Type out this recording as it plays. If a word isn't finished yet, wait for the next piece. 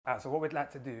So what we'd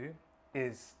like to do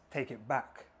is take it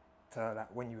back to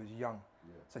like when you was young.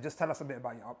 Yeah. So just tell us a bit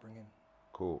about your upbringing.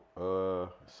 Cool.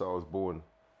 So I was born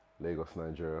Lagos,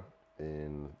 Nigeria,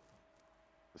 in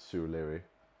Surulere.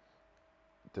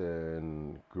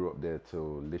 Then grew up there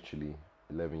till literally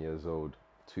 11 years old.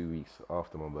 2 weeks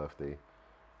after my birthday,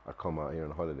 I come out here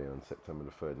on holiday on September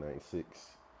the 3rd, 96.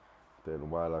 Then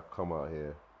while I come out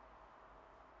here,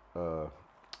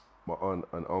 my aunt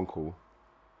and uncle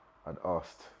had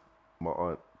asked my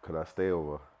aunt, could I stay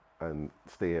over and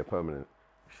stay here permanent?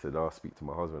 She said, I'll speak to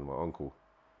my husband, my uncle.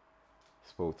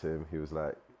 Spoke to him, he was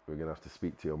like, we're gonna have to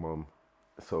speak to your mum.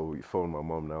 So we phoned my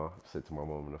mum now, said to my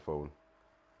mum on the phone,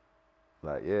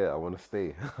 like, yeah, I wanna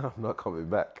stay, I'm not coming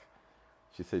back.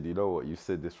 She said, you know what, you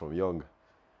said this from young,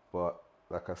 but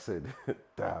like I said,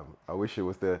 damn, I wish it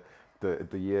was the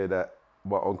year that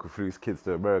my uncle flew his kids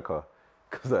to America,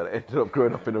 because I ended up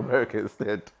growing up in America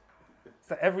instead.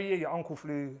 So every year your uncle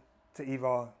flew to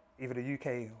either the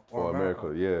UK or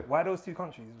America. Yeah. Why those two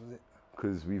countries, was it?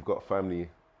 Because we've got family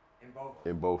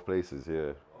in both places,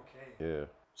 yeah. Okay. Yeah.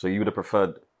 So you would have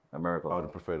preferred America? I would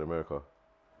have preferred America.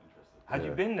 Had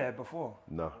you been there before?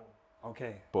 No.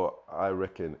 Okay. But I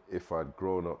reckon if I'd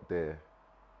grown up there,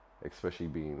 especially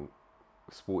being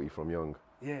sporty from young,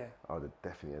 yeah, I would have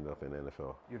definitely ended up in the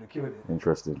NFL. You'd have killed it.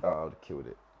 Interesting. I would have killed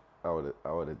it. I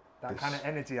would have. That kind of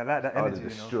energy. I like that energy. I would have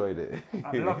destroyed it.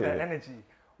 I love that energy.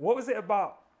 What was it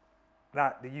about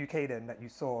like the UK then that you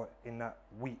saw in that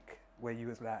week where you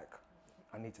was like,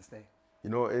 I need to stay?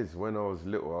 You know what it is? When I was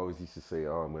little, I always used to say,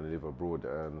 oh, I'm going to live abroad.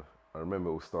 And I remember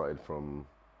it all started from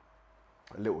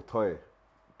a little toy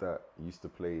that used to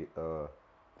play the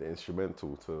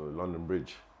instrumental to London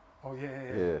Bridge. Oh,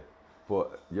 yeah. Yeah.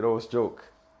 But you know what's joke?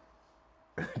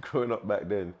 Growing up back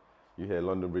then, you hear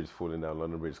London Bridge falling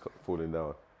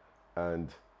down. And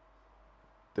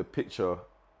the picture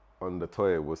on the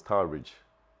toy was Tower Bridge.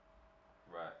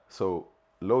 Right. So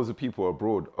loads of people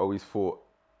abroad always thought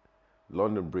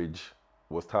London Bridge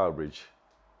was Tower Bridge.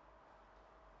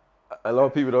 A lot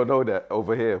of people don't know that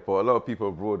over here, but a lot of people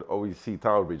abroad always see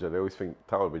Tower Bridge and they always think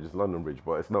Tower Bridge is London Bridge,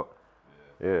 but it's not.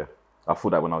 Yeah. I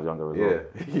thought that when I was younger as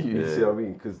well. You see what I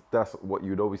mean? Because that's what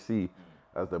you'd always see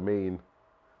as the main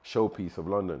showpiece of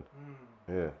London.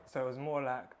 Yeah. So it was more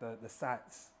like the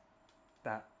sights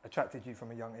that attracted you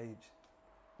from a young age.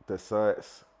 The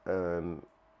sights and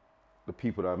the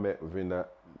people that I met within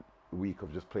that week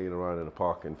of just playing around in the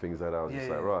park and things like that, I was just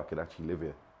like, right, I could actually live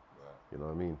here. Right. You know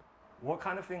what I mean? What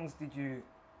kind of things did you,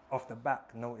 off the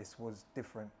back, notice was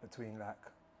different between like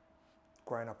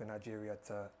growing up in Nigeria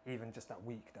to even just that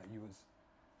week that you was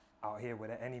out here? Were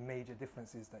there any major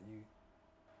differences that you...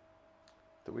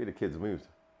 The way the kids moved.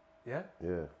 Yeah?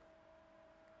 Yeah.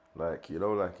 Like, you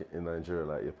know, like in Nigeria,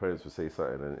 like your parents would say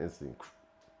something and instantly...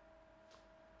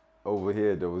 Over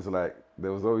here, there was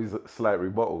always slight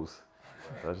rebuttals.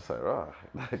 I was just like,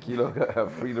 like, you know, I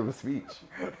have freedom of speech.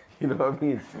 You know what I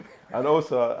mean? And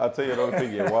also, I'll tell you another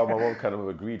thing, why my mom kind of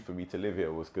agreed for me to live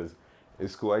here was because in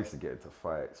school I used to get into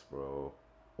fights, bro,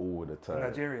 all the time. In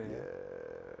Nigeria?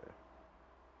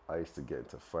 Yeah. I used to get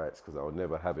into fights because I would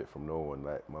never have it from no one.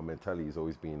 Like, my mentality has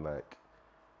always been like,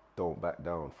 don't back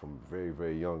down from very,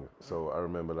 very young. So I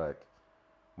remember like,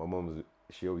 my mom,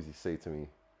 she always used to say to me,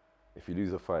 if you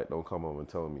lose a fight, don't come home and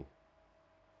tell me.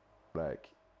 Like,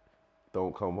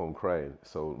 don't come home crying.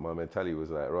 So my mentality was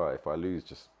like, right, if I lose,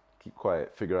 just keep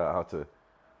quiet, figure out how to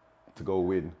go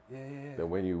win. Yeah. Then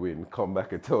when you win, come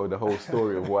back and tell the whole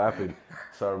story of what happened.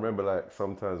 So I remember like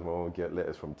sometimes my mom would get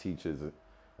letters from teachers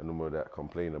and all that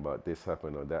complain about this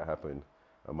happened or that happened.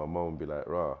 And my mom would be like,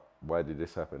 rah, why did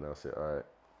this happen? I said, all right,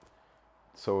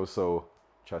 so-and-so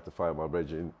tried to fight my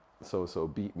brethren, so-and-so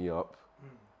beat me up.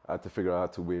 I had to figure out how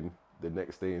to win. The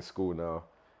next day in school now,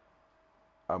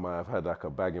 I might have had like a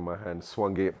bag in my hand,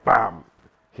 swung it, bam,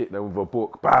 hit them with a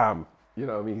book, bam, you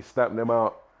know what I mean, stamp them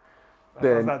out.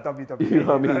 That sounds like WWE. You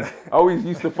know what I mean? I always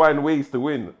used to find ways to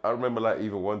win. I remember like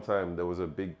even one time there was a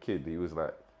big kid, he was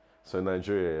like, so in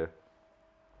Nigeria,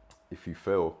 if you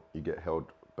fail, you get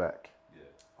held back.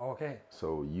 Yeah. Okay.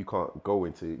 So you can't go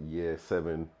into year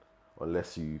 7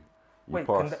 unless you Wait,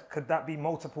 pass. Could that be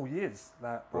multiple years?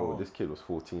 Like, Bro, this kid was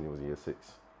 14, he was in year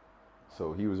 6.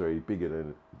 So he was already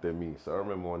bigger than me. So I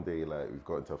remember one day, like, we've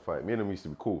got into a fight. Me and him used to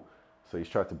be cool. So he's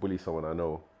tried to bully someone I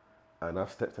know. And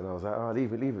I've stepped in and I was like, oh,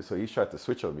 leave it. So he's tried to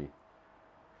switch on me.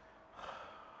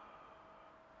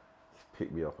 He's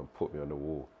picked me up and put me on the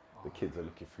wall. The kids are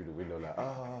looking through the window like,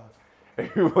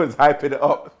 Everyone's hyping it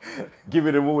up,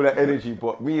 giving them all that energy.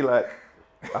 But me, like,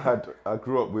 I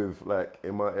grew up with, like,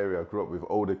 in my area, I grew up with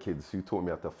older kids who taught me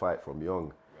how to fight from young.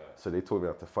 Right. So they taught me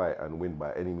how to fight and win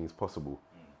by any means possible.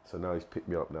 So now he's picked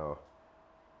me up now.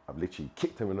 I've literally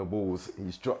kicked him in the balls.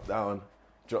 He's dropped down,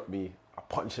 dropped me. I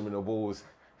punch him in the balls.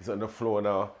 He's on the floor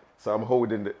now. So I'm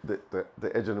holding the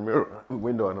edge of the mirror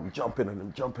window and I'm jumping and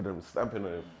I'm jumping and I'm stamping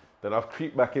on him. Then I've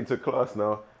creeped back into class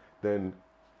now. Then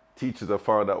teachers have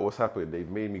found out what's happened. They've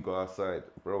made me go outside.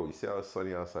 Bro, you see how it's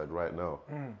sunny outside right now?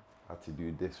 I had to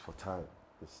do this for time.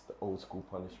 It's the old school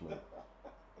punishment.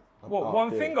 What,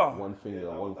 one finger? One finger,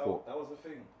 one foot. That was the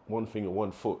thing. One finger,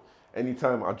 one foot.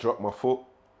 Anytime I drop my foot,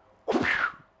 I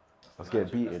was getting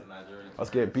beaten. I was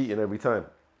getting beaten every time.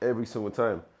 Every single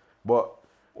time. But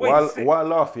why I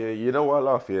laugh here, you know why I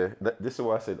laugh here? This is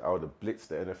why I said I would have blitzed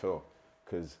the NFL.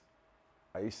 Because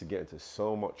I used to get into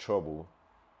so much trouble.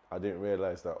 I didn't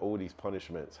realize that all these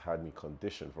punishments had me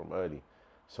conditioned from early.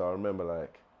 So I remember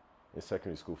like in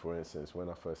secondary school, for instance, when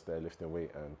I first started lifting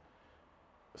weight and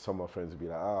some of my friends would be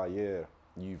like, yeah,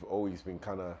 you've always been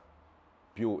kind of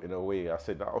built in a way. I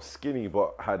said that I was skinny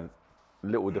but had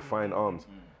little defined arms.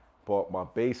 But my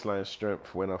baseline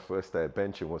strength when I first started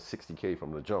benching was 60k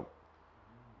from the jump.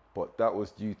 But that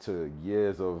was due to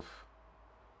years of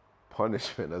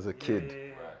punishment as a kid.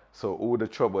 Yeah. So all the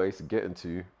trouble I used to get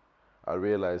into, I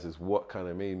realized is what kind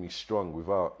of made me strong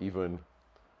without even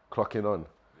clocking on.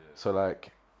 So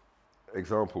like,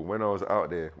 example, when I was out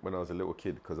there, when I was a little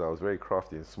kid, because I was very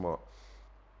crafty and smart,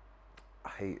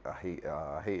 I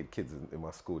hated kids in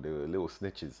my school. They were little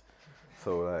snitches.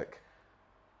 So like,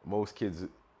 most kids,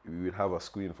 we would have a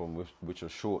screen from which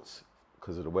was shorts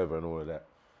because of the weather and all of that.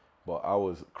 But I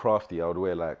was crafty. I would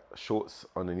wear like shorts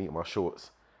underneath my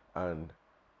shorts and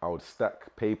I would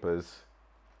stack papers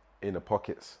in the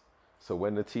pockets. So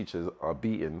when the teachers are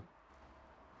beating,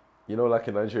 you know, like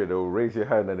in Nigeria, they'll raise your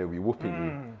hand and they'll be whooping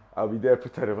you. I'll be there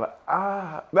pretending like,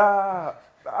 ah.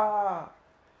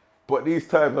 But these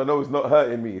times I know it's not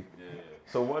hurting me.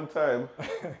 So one time,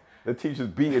 the teacher's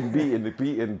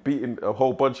beating a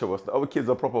whole bunch of us. The other kids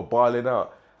are proper bawling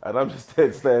out and I'm just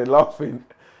there laughing.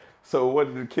 So one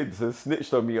of the kids has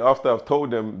snitched on me after I've told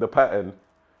them the pattern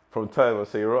from time. I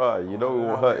say, right, you know it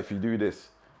won't hurt if you do this.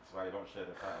 That's why you don't share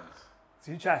the patterns.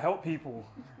 So you try to help people.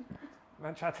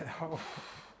 Man, try to help.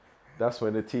 That's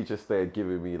when the teacher started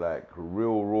giving me like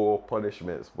real raw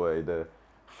punishments, boy. The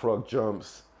frog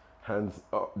jumps, hands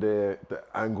up there, the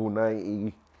angle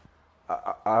 90.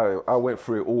 I went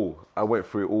through it all. I went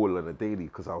through it all on a daily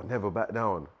because I would never back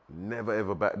down. Never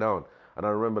ever back down. And I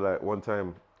remember like one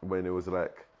time when it was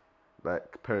like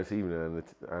parents' evening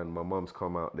and my mum's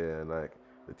come out there and like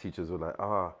the teachers were like,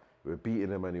 we were beating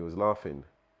him and he was laughing.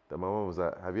 Then my mum was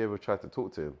like, have you ever tried to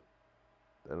talk to him?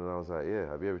 And then I was like,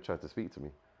 yeah, have you ever tried to speak to me?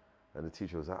 And the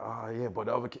teacher was like, yeah, but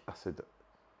the other kid, I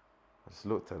just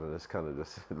looked at her and just kind of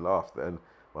just laughed. And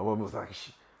my mum was like, shh.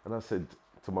 And I said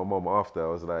to my mum after,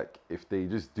 I was like, if they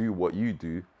just do what you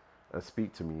do and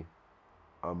speak to me,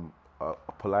 I'm a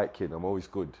polite kid, I'm always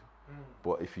good.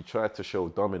 But if you try to show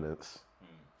dominance,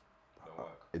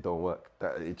 it don't work.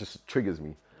 It just triggers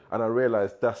me. And I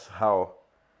realized that's how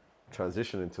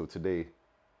transitioning until today,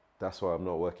 that's why I'm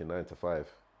not working 9 to 5.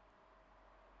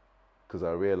 Because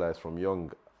I realized from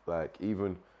young, like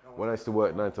even when I used to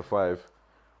work 9 to 5,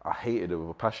 I hated it with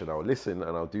a passion. I would listen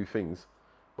and I'll do things,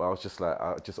 but I was just like,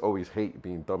 I just always hate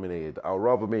being dominated. I'd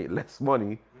rather make less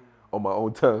money on my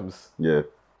own terms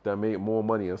than make more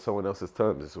money on someone else's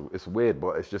terms. It's weird,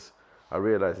 but it's just, I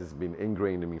realize it's been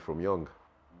ingrained in me from young.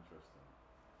 Interesting.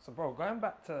 So bro, going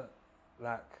back to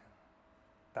like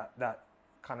that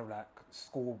kind of like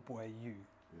schoolboy you,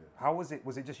 how was it?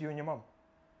 Was it just you and your mum?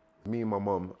 Me and my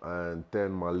mum and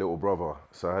then my little brother.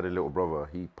 So I had a little brother,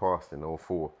 he passed in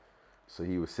 04. So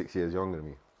he was 6 years younger than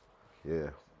me. Yeah,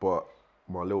 but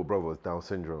my little brother was Down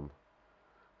syndrome.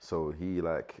 So he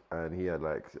had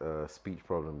like speech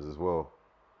problems as well.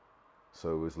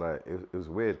 So it was like, it was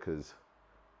weird because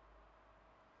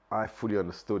I fully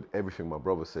understood everything my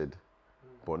brother said,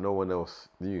 but no one else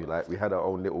knew. Like we had our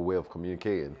own little way of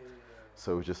communicating.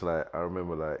 So it was just like, I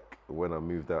remember like when I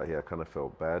moved out here, I kind of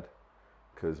felt bad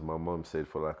because my mum said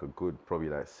for like a good, probably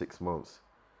like 6 months,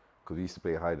 because we used to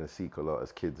play hide and seek a lot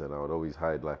as kids and I would always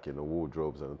hide like in the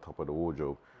wardrobes and on top of the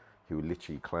wardrobe. He would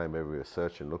literally climb everywhere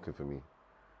searching, looking for me.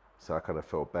 So I kind of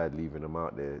felt bad leaving him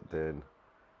out there. Then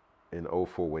in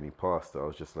 04 when he passed, I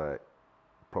was just like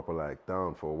proper like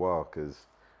down for a while because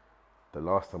the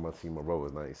last time I'd seen my brother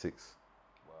was 96.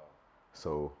 Wow.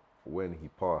 So when he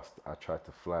passed, I tried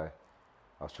to fly.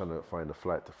 I was trying to find a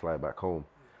flight to fly back home.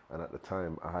 And at the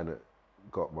time, I hadn't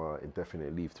got my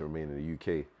indefinite leave to remain in the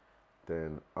UK.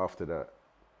 Then after that,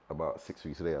 about 6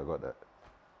 weeks later, I got that.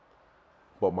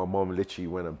 But my mom literally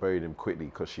went and buried him quickly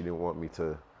because she didn't want me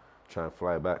to try and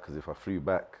fly back. Because if I flew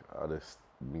back, I'd have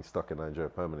been stuck in Nigeria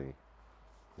permanently.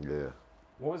 Yeah.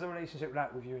 What was the relationship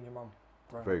like with you and your mum?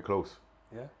 growing very up? close.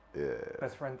 Yeah? Yeah,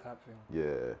 Best friend type thing?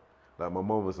 yeah. Like my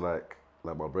mom was like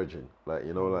my brethren. Like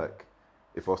you know, Mm. like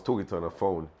if I was talking to her on the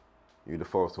phone, you'd have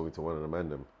thought I was talking to one of the man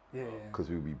them Yeah, because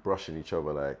we'd be brushing each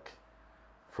other like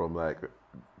from like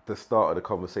the start of the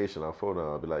conversation. I'll phone her.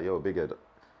 I'll be like, "Yo, big head,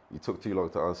 you took too long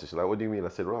to answer." She's like, "What do you mean?" I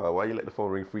said, "Rah, why you let the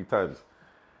phone ring 3 times?"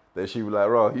 Then she'd be like,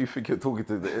 "Rah, you think you're talking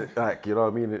to the like, you know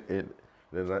what I mean?"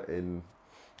 In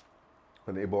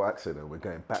an Igbo accent, and we're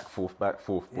going back forth, but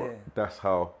Yeah. that's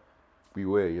how we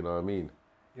were. You know what I mean?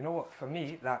 You know what? For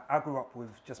me, like I grew up with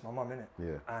just my mum, innit?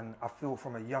 Yeah, And I feel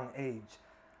from a young age,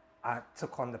 I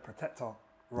took on the protector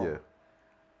role. yeah,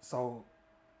 So,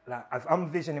 like, I'm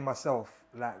visioning myself,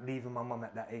 like, leaving my mum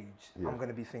at that age. Yeah. I'm going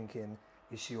to be thinking,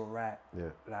 is she all right? yeah.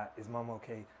 Like, is mum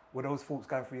okay? Were those thoughts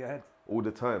going through your head? All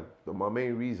the time. But my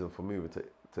main reason for moving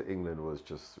to England was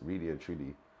just really and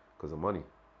truly because of money.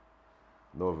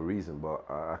 No other reason, but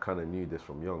I kind of knew this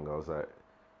from young. I was like,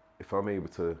 if I'm able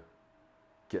to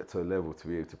get to a level to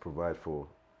be able to provide for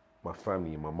my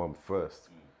family and my mum first,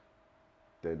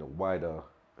 then the wider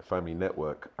family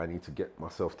network, I need to get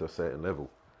myself to a certain level.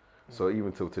 So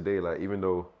even till today, like even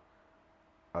though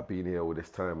I've been here all this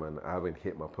time and I haven't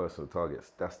hit my personal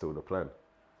targets, that's still the plan.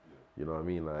 You know what I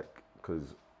mean? Like,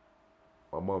 because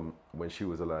my mum, when she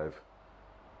was alive,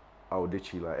 I would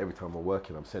literally, like, every time I'm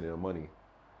working, I'm sending her money,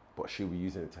 but she'll be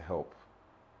using it to help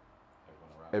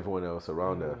everyone else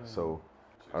around her. So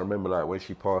I remember, like, when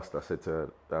she passed, I said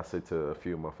to a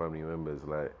few of my family members,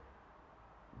 like,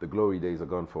 the glory days are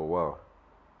gone for a while.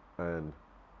 And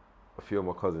a few of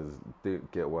my cousins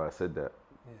didn't get why I said that.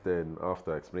 Yeah. Then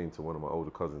after I explained to one of my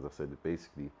older cousins, I said that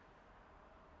basically,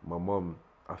 my mum,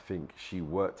 I think she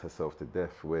worked herself to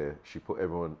death where she put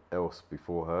everyone else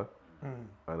before her.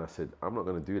 And I said, I'm not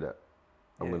going to do that.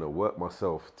 I'm Yeah. going to work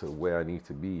myself to where I need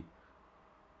to be.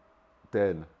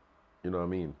 Then, you know what I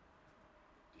mean?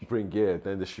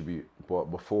 Then distribute.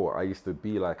 But before, I used to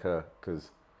be like her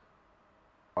because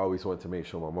I always wanted to make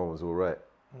sure my mom was all right.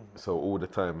 So all the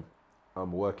time,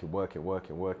 I'm working.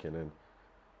 And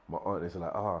my aunt is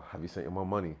like, have you sent your mum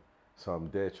money? So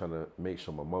I'm there trying to make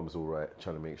sure my mum's all right,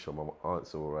 trying to make sure my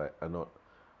aunt's all right, and not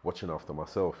watching after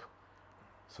myself.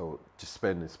 So just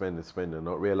spending,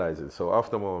 not realizing. So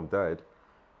after my mum died,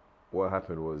 what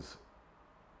happened was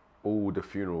all the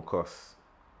funeral costs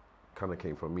kind of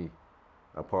came from me.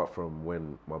 Apart from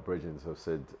when my brethren have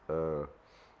said, so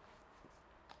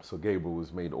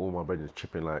Gabriel's made all my brethren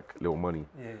chip in like little money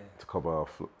Yeah. to cover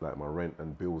off like my rent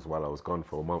and bills while I was gone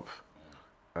for a month.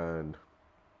 And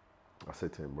I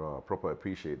said to him, bro, I proper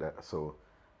appreciate that. So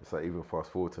it's like even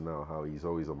fast forward to now, how he's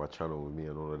always on my channel with me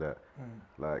and all of that.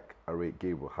 Like I rate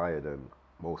Gabriel higher than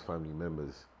most family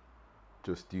members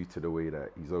just due to the way that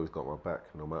he's always got my back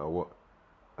no matter what.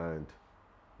 And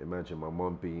imagine my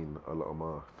mum being a lot of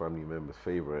my family members'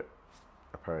 favourite,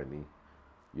 apparently.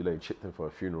 You like chipped in for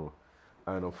a funeral.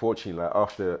 And unfortunately, like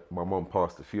after my mum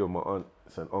passed, a few of my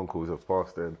aunts and uncles have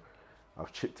passed, and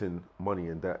I've chipped in money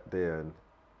in that day, and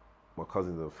my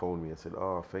cousins have phoned me and said,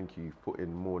 thank you, you've put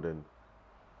in more than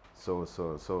so and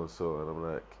so and so and so. And I'm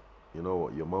like, you know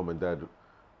what, your mum and dad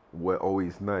were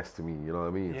always nice to me, you know what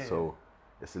I mean? Yeah. So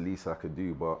it's the least I could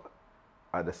do. But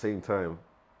at the same time,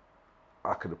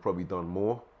 I could have probably done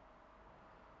more.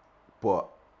 But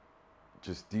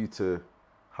just due to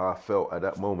how I felt at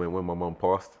that moment when my mum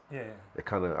passed, Yeah. I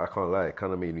can't lie, it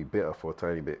kind of made me bitter for a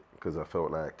tiny bit because I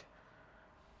felt like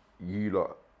you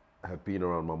lot have been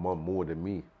around my mum more than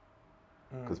me.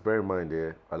 Because bear in mind,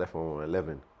 I left my mum at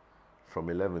 11. From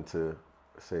 11 to,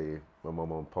 say, when my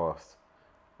mum passed,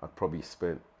 I probably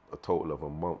spent a total of a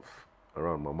month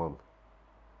around my mum.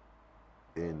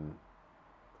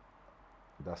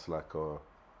 That's like a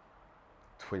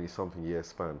 20-something year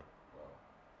span.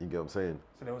 You get what I'm saying?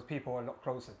 So there was people a lot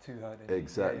closer to her than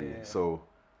Exactly. you. Yeah. So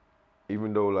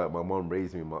even though like my mom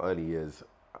raised me in my early years,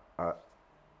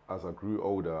 as I grew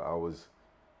older, I was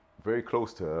very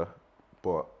close to her,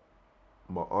 but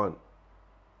my aunt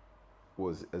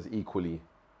was as equally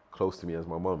close to me as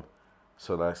my mum.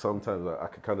 So like sometimes I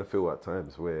could kind of feel at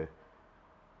times where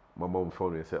my mum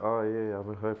phoned me and said, "Oh yeah, I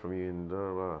haven't heard from you, and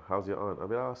how's your aunt?" I'll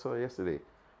be like, "Oh, I saw her yesterday."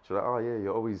 She's like, "Oh yeah,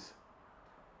 you're always,"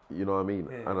 you know what I mean?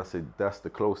 Yeah. And I said, that's the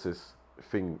closest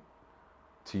thing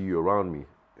to you around me.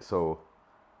 So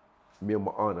me and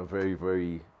my aunt are very,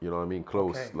 very, you know what I mean,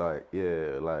 close. Okay. Like,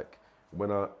 yeah, like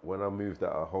when I moved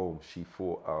out of home, she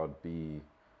thought I'd be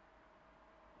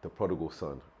the prodigal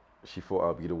son. She thought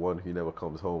I'd be the one who never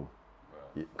comes home.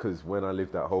 Because when I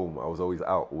lived at home, I was always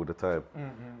out all the time.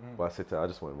 But I said to her, I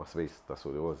just wanted my space. That's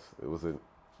what it was. It wasn't.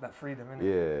 That freedom, innit?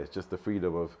 Yeah, it's just the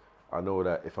freedom of, I know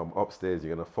that if I'm upstairs,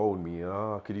 you're going to phone me.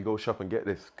 Could you go shop and get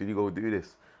this? Could you go do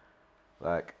this?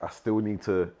 Like, I still need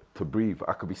to breathe.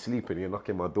 I could be sleeping, you're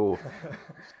knocking my door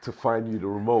to find you the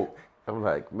remote. I'm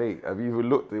like, mate, have you even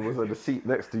looked? It was on the seat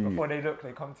next to you. Before they look,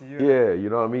 they come to you. Yeah, you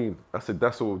know what I mean? I said,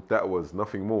 that's all that was,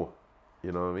 nothing more.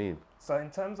 You know what I mean? So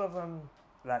in terms of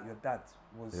like your dad,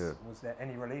 was Yeah. was there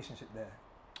any relationship there?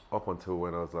 Up until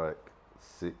when I was like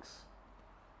 6,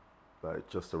 like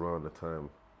just around the time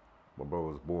my brother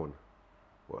was born.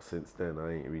 But since then,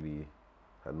 I ain't really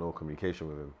had no communication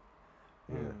with him.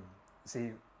 Yeah.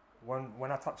 See,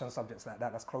 when I touch on subjects like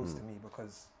that, that's close to me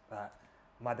because like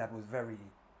my dad was very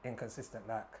inconsistent.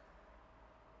 Like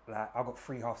I got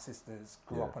 3 half sisters,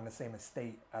 grew up on the same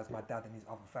estate as my dad and his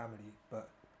other family, but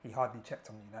he hardly checked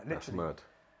on me. Like That's literally, mad.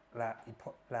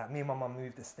 like me and my mum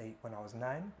moved the state when I was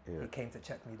 9. Yeah. He came to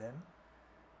check me then.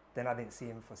 Then I didn't see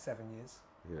him for 7 years,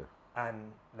 Yeah,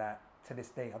 and like to this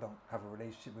day I don't have a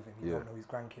relationship with him. He Yeah. don't know his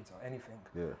grandkids or anything.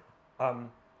 yeah,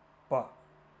 But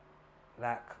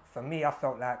like for me, I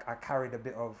felt like I carried a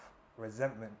bit of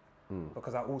resentment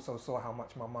because I also saw how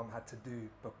much my mum had to do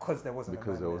because there wasn't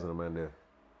because a man there there. wasn't a man there.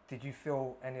 Did you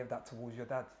feel any of that towards your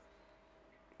dad?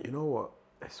 You know what?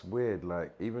 It's weird.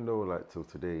 Like, even though like till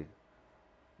today,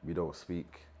 we don't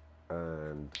speak,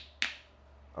 and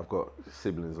I've got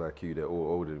siblings like you. They're all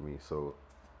older than me. So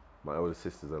my older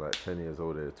sisters are like 10 years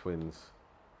older. They're twins.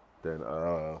 Then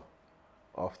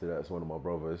after that, it's one of my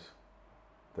brothers.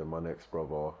 Then my next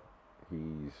brother,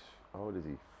 he's how old is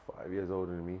he? 5 years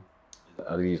older than me.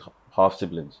 Are these half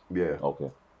siblings? Yeah. Okay.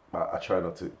 I try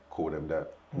not to call them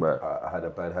that. Right. I had a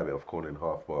bad habit of calling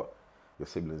half, but your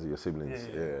siblings are your siblings.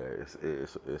 Yeah.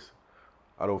 It's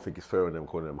I don't think it's fair on them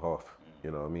calling them half.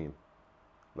 You know what I mean?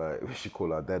 Like, we should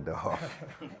call our dad the half.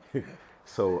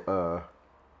 So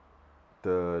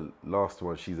the last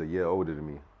one, she's a year older than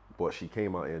me, but she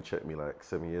came out here and checked me like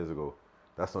 7 years ago.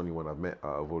 That's the only one I've met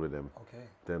out of all of them. Okay.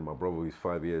 Then my brother, who's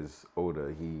 5 years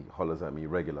older, he hollers at me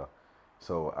regular.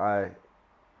 So I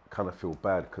kind of feel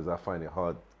bad because I find it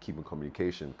hard keeping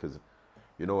communication because,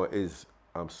 you know what it is,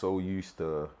 I'm so used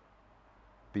to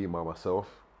being by myself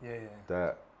Yeah.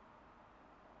 that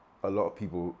a lot of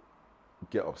people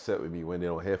get upset with me when they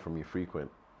don't hear from me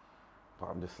frequent. But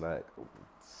I'm just like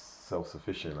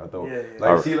self-sufficient. I don't Yeah.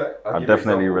 like. You see, like I'll I give you an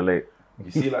definitely example. relate.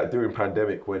 You see, like during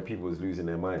pandemic when people was losing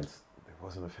their minds, it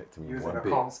wasn't affecting me You was one in a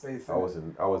bit. calm space. I was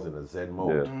in a zen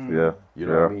mode. Yeah. You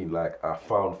know what I mean? Like, I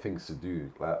found things to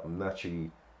do. Like, I'm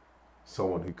naturally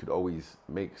someone who could always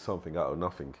make something out of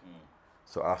nothing.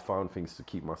 So I found things to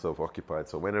keep myself occupied.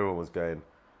 So when everyone was going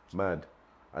mad,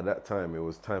 at that time, it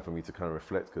was time for me to kind of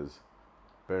reflect because,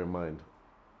 bear in mind,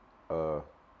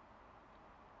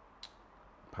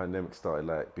 pandemic started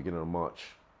like beginning of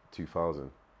March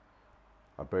 2000.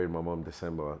 I buried my mum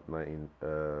December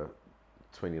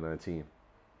 2019.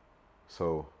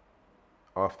 So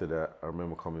after that, I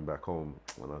remember coming back home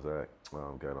and I was like, oh,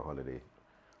 I'm going on holiday.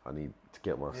 I need to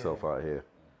get myself out of here.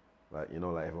 Like, you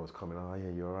know, like everyone's coming, oh yeah,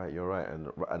 you're right. And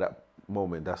at that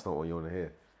moment, that's not what you want to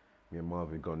hear. Me and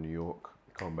Marvin gone to New York,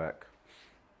 come back.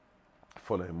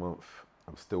 Following month,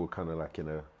 I'm still kind of like in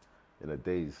a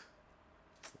daze.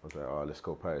 I was like, oh, let's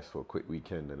go Paris for a quick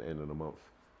weekend and end of the month.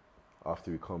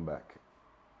 After we come back,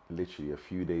 literally a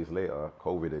few days later,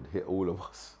 COVID had hit all of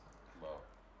us. Wow.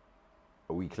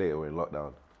 A week later, we're in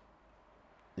lockdown.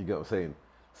 You get what I'm saying?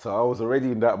 So I was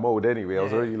already in that mode anyway. I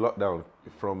was already locked down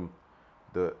from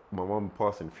my mum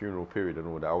passing funeral period and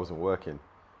all that. I wasn't working.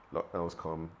 Lockdowns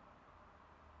come.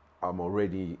 I'm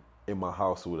already in my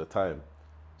house all the time.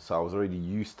 So I was already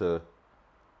used to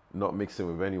not mixing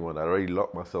with anyone. I already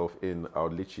locked myself in. I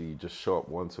would literally just show up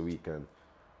once a week and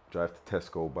drive to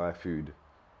Tesco, buy food.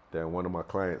 Then one of my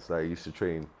clients that I used to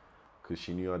train, because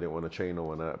she knew I didn't want to train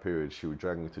her in that period, she would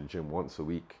drag me to the gym once a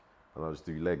week. And I'll just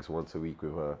do legs once a week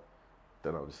with her.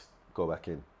 Then I'll just go back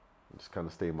in and just kind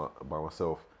of stay by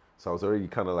myself. So I was already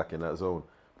kind of like in that zone.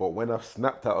 But when I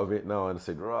snapped out of it now and I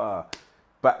said, rah,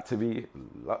 back to me,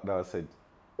 lockdown, I said,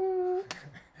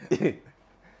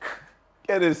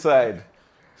 get inside.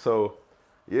 So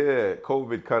yeah,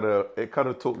 COVID kind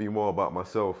of taught me more about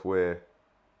myself, where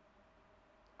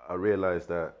I realized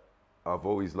that I've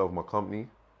always loved my company,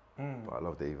 but I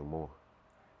loved it even more.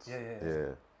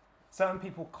 Yeah. Certain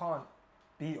people can't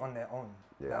be on their own.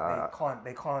 Yeah, Like,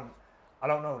 they can't. I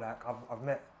don't know. Like I've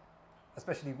met,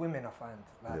 especially women. I find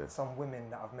like some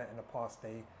women that I've met in the past,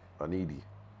 they needy.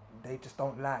 They just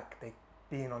don't like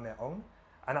being on their own.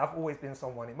 And I've always been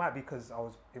someone. It might be because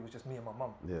it was just me and my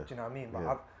mum. Yeah. Do you know what I mean? But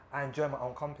Yeah. I enjoy my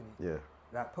own company. Yeah.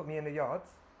 Like, put me in the yard,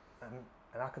 and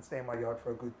I can stay in my yard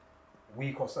for a good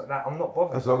week or so. Like, I'm not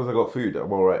bothered. As long as I got food,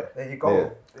 I'm all right. There you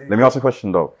go. Yeah. Let me ask a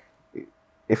question though.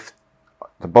 If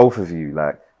the both of you,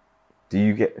 like, do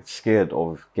you get scared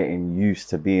of getting used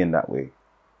to being that way?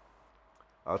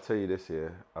 I'll tell you this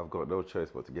here, I've got no choice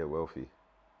but to get wealthy.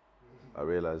 I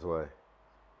realise why.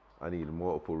 I need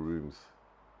multiple rooms.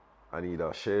 I need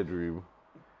a shared room.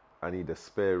 I need a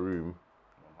spare room.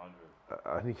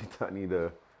 100. I need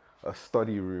a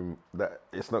study room that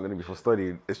it's not going to be for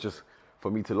studying. It's just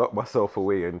for me to lock myself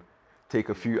away and take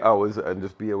a few hours and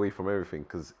just be away from everything.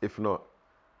 Because if not,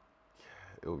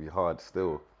 it will be hard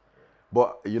still.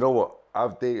 But you know what?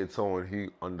 I've dated someone who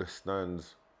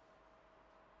understands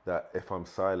that if I'm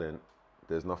silent,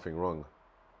 there's nothing wrong.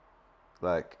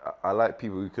 Like, I like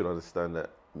people who can understand that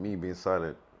me being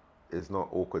silent is not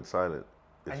awkward silent.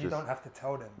 It's And you don't have to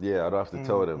tell them. yeah, I don't have to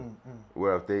tell them.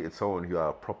 Where I've dated someone who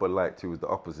I proper liked who was the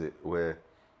opposite, where,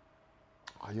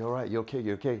 oh, you're right, you're okay,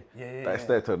 you're okay. Yeah. That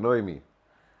started to annoy me.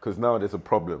 Because now there's a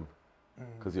problem.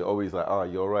 Because you're always like, oh,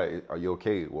 you're right, are you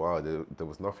okay? Wow, there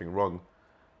was nothing wrong.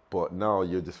 But now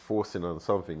you're just forcing on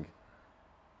something.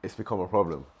 It's become a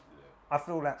problem. I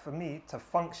feel like for me to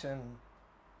function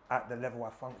at the level I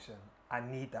function, I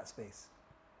need that space.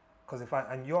 Because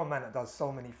and you're a man that does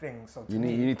so many things, so to You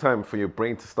me, need time for your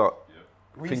brain to start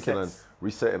thinking and resets,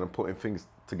 resetting and putting things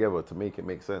together to make it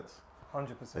make sense.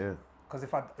 100%. Yeah. Because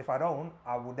if I don't,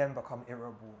 I will then become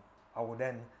irritable.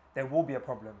 There will be a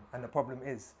problem, and the problem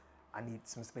is I need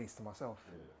some space to myself.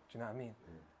 Do you know what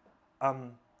I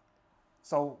mean?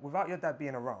 So without your dad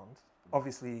being around,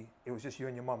 obviously it was just you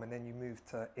and your mum, and then you moved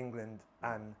to England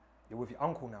and you're with your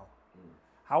uncle now.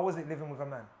 How was it living with a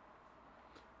man?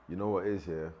 You know what is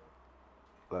here?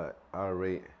 Like, I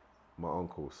rate my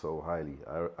uncle so highly.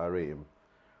 I rate him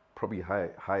probably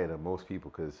higher than most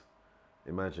people, because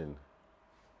imagine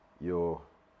you've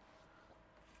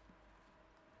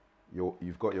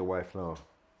got your wife now.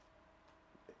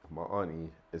 My auntie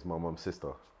is my mum's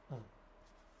sister.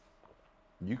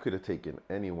 You could have taken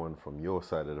anyone from your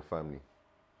side of the family,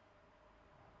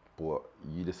 but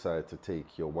you decided to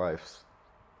take your wife's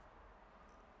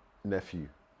nephew.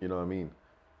 You know what I mean?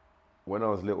 When I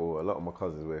was little, a lot of my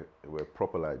cousins were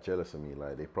proper like jealous of me.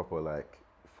 Like, they proper like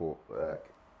thought like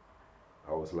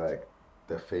I was like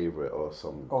their favorite or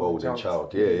some golden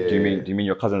child. Yeah. Do you mean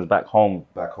your cousins back home?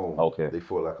 Back home? Okay. They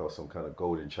thought like I was some kind of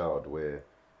golden child, where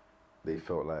they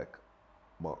felt like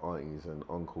my aunties and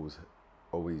uncles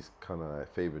always kind of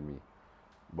like favored me.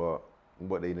 But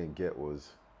what they didn't get was,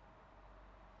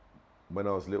 when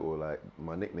I was little, like,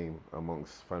 my nickname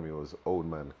amongst family was Old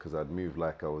Man, because I'd moved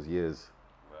like I was years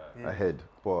ahead.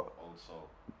 But Old soul.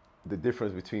 the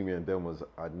difference between me and them was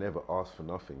I'd never asked for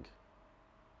nothing.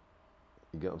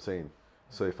 You get what I'm saying?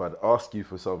 So if I'd ask you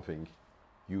for something,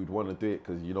 you'd want to do it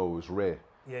because you know it was rare.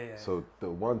 Yeah. So the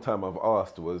one time I've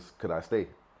asked was, could I stay?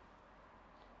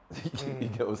 You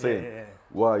get what I'm saying? Yeah.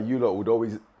 While you lot would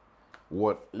always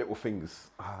want little things.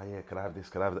 Yeah, could I have this?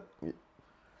 Could I have that?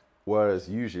 Whereas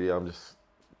usually I'm just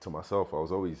to myself. I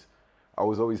was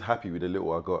always happy with the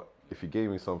little I got. If you gave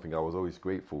me something, I was always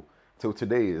grateful. Till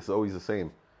today, it's always the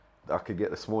same. I could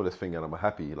get the smallest thing and I'm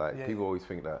happy. Like, people always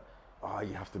think that,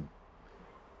 you have to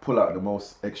pull out the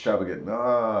most extravagant.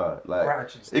 Nah, like,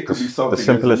 Gratitude. it could be something The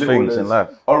simplest as little things in as life.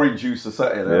 orange juice or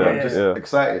something, and I'm just Yeah.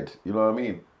 excited. You know what I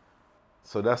mean?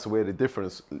 So that's where the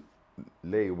difference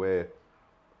lay. Where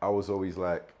I was always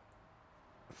like,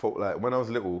 when I was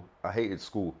little, I hated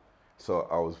school. So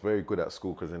I was very good at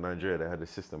school, because in Nigeria they had a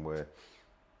system where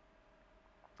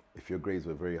if your grades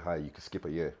were very high, you could skip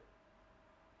a year.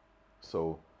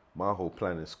 So my whole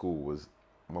plan in school was,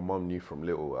 my mum knew from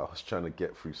little I was trying to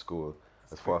get through school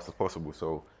as fast as possible.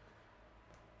 So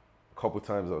a couple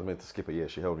times I was meant to skip a year,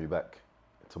 she held me back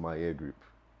to my year group.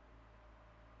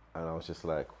 And I was just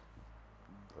like,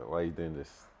 why are you doing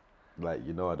this? Like,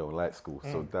 you know I don't like school.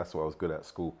 So that's why I was good at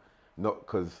school. Not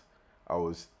because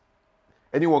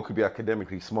anyone could be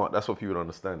academically smart. That's what people don't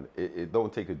understand. It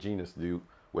don't take a genius to do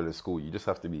well in school. You just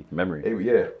have to be... Memory.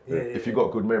 If you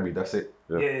got good memory, that's it.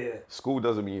 Yeah. School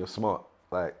doesn't mean you're smart.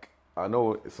 Like, I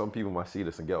know some people might see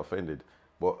this and get offended,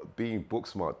 but being book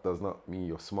smart does not mean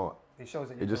you're smart. It shows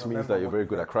that you It just can means remember that you're what very you've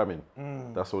good read. at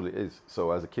cramming. That's all it is.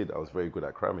 So as a kid, I was very good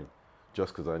at cramming,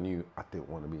 just because I knew I didn't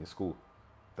want to be in school.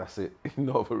 That's it.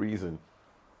 No other reason.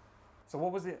 So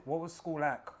what was school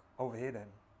like over here then?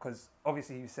 Because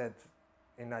obviously you said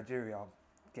in Nigeria,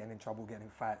 getting in trouble, getting in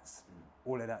fights,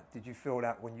 all of that. Did you feel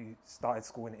that when you started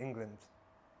school in England,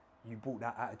 you brought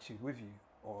that attitude with you?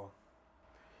 Or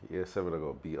Year 7, I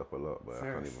got beat up a lot, but I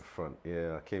can't Serious? even front.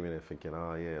 Yeah, I came in there thinking,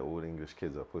 all English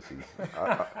kids are pussies.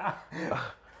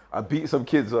 I beat some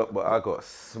kids up, but I got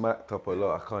smacked up a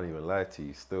lot. I can't even lie to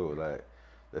you still. Like,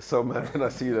 there's some man when I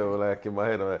see them, like, in my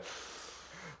head, I'm like,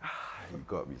 you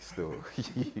got me still.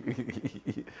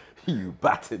 You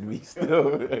battered me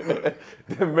still.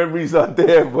 The memories are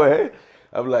there, boy.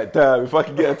 I'm like, damn, if I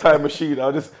could get a time machine,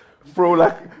 I'll just throw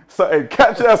like something,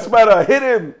 catch that spanner, hit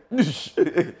him.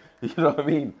 You know what I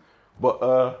mean?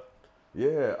 But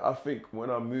yeah, I think when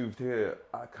I moved here,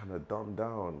 I kind of dumbed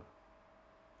down.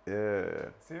 Yeah.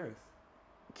 Serious?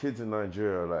 Kids in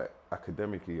Nigeria, like,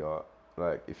 academically are,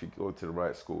 like, if you go to the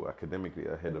right school, academically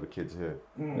ahead of the kids here.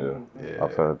 Yeah.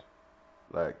 I've heard.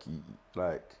 Like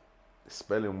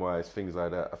spelling wise, things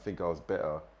like that. I think I was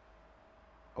better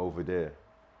over there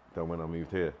than when I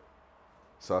moved here.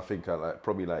 So I think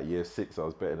probably year 6, I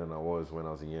was better than I was when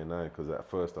I was in year 9. Because at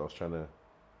first I was trying to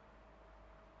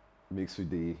mix with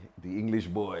the English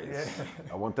boys. Yeah.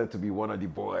 I wanted to be one of the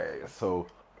boys. So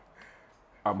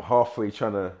I'm halfway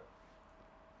trying to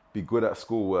be good at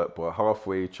schoolwork, but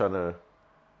halfway trying to,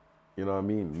 you know what I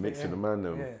mean, mix with the man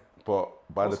them. Yeah. But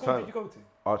by What the school time did you go to?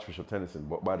 Archbishop Tennyson,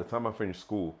 but by the time I finished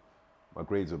school, my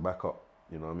grades were back up,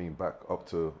 you know what I mean, back up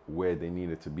to where they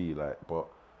needed to be, like. But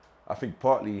I think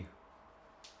partly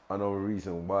another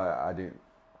reason why I didn't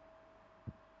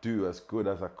do as good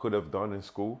as I could have done in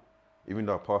school, even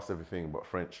though I passed everything but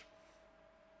French,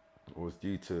 was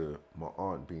due to my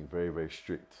aunt being very, very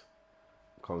strict.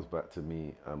 Comes back to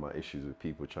me and my issues with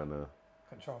people trying to,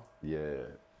 Control.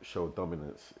 show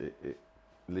dominance. It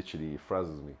literally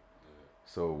frazzles me.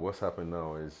 So what's happened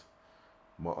now is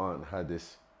my aunt had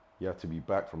this, you have to be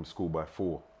back from school by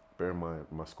 4. Bear in mind,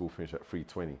 my school finished at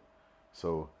 3:20.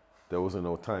 So there wasn't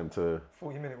no time to,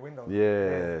 40-minute window.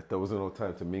 there wasn't no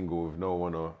time to mingle with no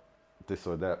one or this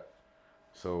or that.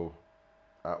 So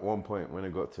at one point when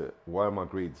it got to, why my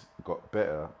grades got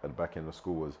better at the back end of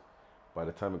school was, by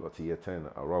the time it got to year 10,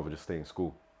 I'd rather just stay in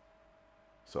school.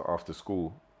 So after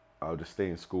school, I would just stay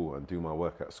in school and do my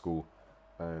work at school.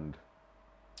 And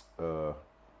our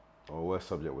worst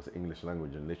subject was English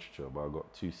language and literature, but I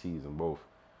got 2 C's in both.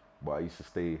 But I used to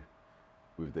stay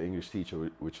with the English teacher,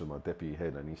 which was my deputy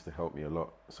head, and he used to help me a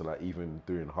lot. So like even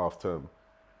during half term,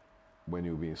 when he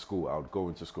would be in school, I would go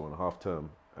into school in half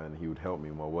term, and he would help me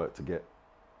with my work to get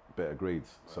better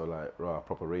grades. So like,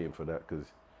 proper rating for that, because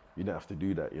you didn't have to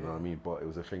do that, you know what I mean? But it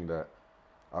was a thing that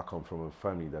I come from a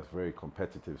family that's very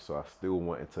competitive, so I still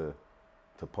wanted to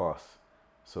pass.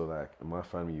 So like in my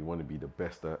family, you want to be the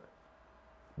best at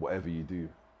whatever you do.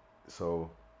 So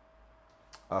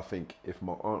I think if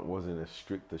my aunt wasn't as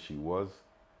strict as she was,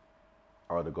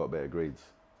 I would have got better grades.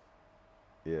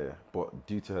 Yeah, but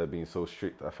due to her being so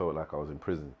strict, I felt like I was in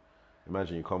prison.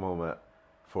 Imagine you come home at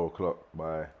 4 o'clock.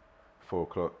 By 4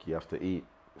 o'clock, you have to eat.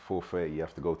 4:30, you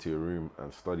have to go to your room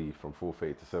and study from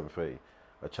 4:30 to 7:30.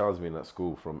 A child's been at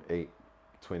school from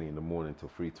 8:20 in the morning till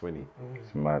 3:20.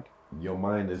 It's mad. Your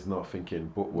mind is not thinking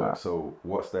bookwork. Nah. So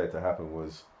what started to happen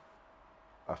was,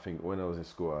 I think when I was in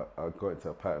school, I got into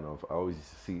a pattern of, I always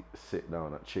used to sit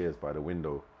down at chairs by the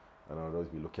window, and I'd always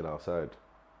be looking outside.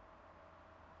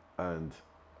 And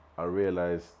I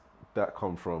realized that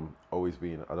come from always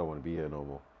being, I don't want to be here no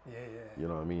more. Yeah. You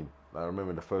know what I mean? Like, I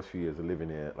remember the first few years of living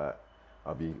here, like,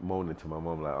 I'd be moaning to my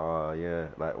mum, like, yeah.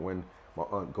 Like, when my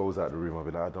aunt goes out the room, I'll be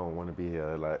like, I don't want to be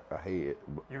here. Like, I hate it.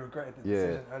 But You regretted the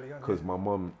decision early on? because my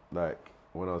mum, like,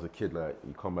 when I was a kid, like,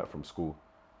 you come back from school,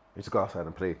 you just go outside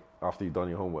and play after you've done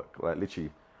your homework. Like, literally,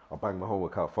 I'll bang my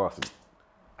homework out fast and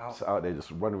just out there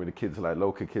just running with the kids, like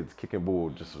local kids, kicking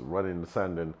ball, just running in the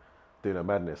sand and doing a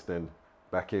madness. Then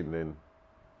back in, then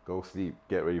go sleep,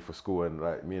 get ready for school. And,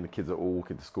 like, me and the kids are all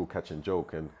walking to school catching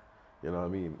joke. And, you know what I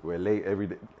mean? We're late every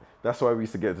day. That's why we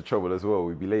used to get into trouble as well.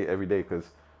 We'd be late every day because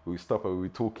we stop and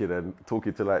we'd talking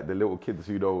to, like, the little kids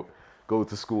who don't go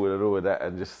to school and all of that,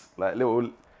 and just, like, little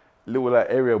like,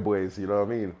 area boys, you know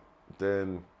what I mean?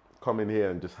 Then coming here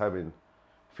and just feeling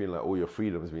like all your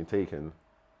freedom's been taken.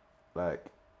 Like,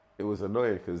 it was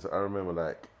annoying because I remember,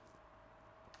 like,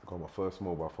 I got my first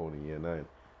mobile phone in year 9.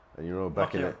 And, you know,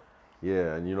 back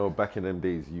in them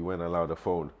days, you weren't allowed a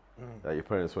phone. Like, your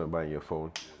parents weren't buying you a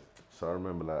phone. So I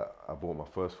remember, like, I bought my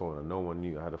first phone and no one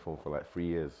knew I had a phone for like 3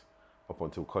 years up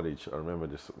until college. I remember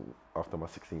just after my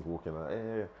 16th walking, like,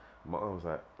 hey. My aunt was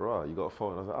like, bro, you got a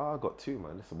phone? I was like, I got 2,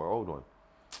 man. This is my old one.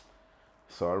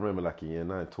 So I remember, like, in year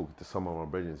 9 talking to some of my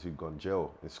brothers who'd gone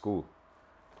jail in school,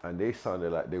 and they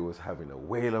sounded like they was having a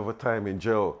whale of a time in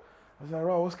jail. I was like,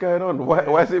 bro, what's going on? Why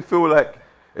does it feel like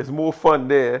it's more fun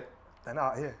there than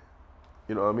out here?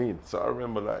 You know what I mean? So I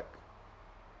remember, like,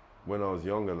 when I was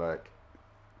younger, like,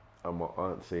 and my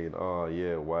aunt saying, oh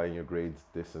yeah, why are your grades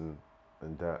this and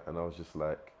that? And I was just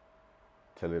like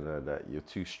telling her that you're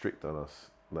too strict on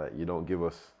us. Like, you don't give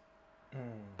us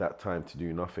that time to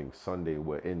do nothing. Sunday,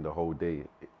 we're in the whole day.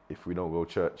 If we don't go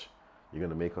church, you're going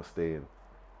to make us stay in.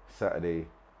 Saturday,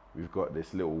 we've got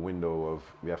this little window of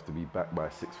we have to be back by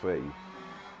 6:30.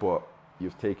 But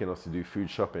you've taken us to do food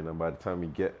shopping, and by the time we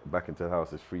get back into the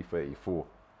house, it's 3:34.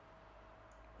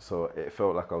 So it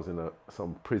felt like I was in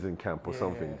some prison camp or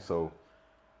something. So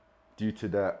due to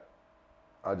that,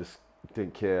 I just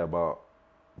didn't care about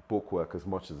bookwork as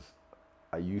much as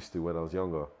I used to when I was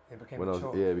younger. It became a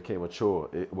chore. It became a chore.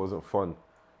 It wasn't fun,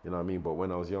 you know what I mean? But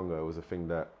when I was younger, it was a thing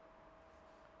that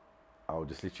I would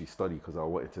just literally study because I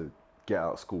wanted to get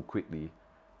out of school quickly,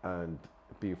 and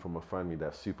being from a family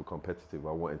that's super competitive,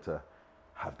 I wanted to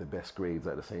have the best grades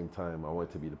at the same time. I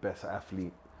wanted to be the best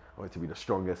athlete. I wanted to be the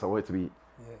strongest. I wanted to be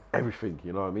everything,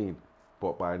 you know what I mean?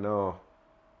 But by now,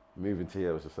 moving to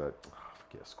here, I was just like,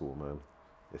 forget school, man.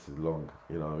 This is long,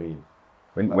 you know what I mean?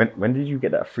 When did you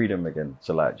get that freedom again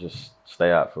to like just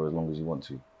stay out for as long as you want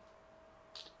to?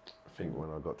 I think when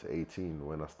I got to 18,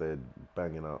 when I started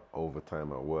banging out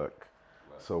overtime at work.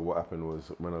 So what happened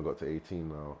was when I got to 18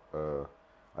 now,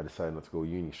 I decided not to go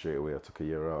uni straight away. I took a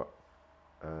year out,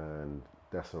 and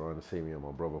that's around the same year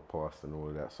my brother passed and all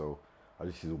of that. So I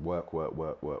just used to work, and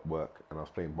I was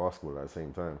playing basketball at the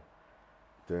same time.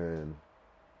 Then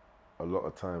a lot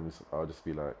of times I'll just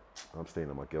be like, I'm staying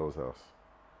at my girl's house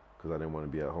because I didn't want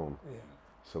to be at home. Yeah.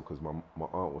 So because my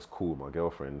aunt was cool, my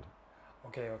girlfriend.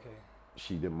 Okay.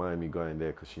 She didn't mind me going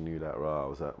there because she knew that I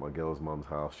was at my girl's mum's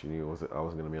house. She knew I wasn't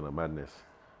going to be on a madness.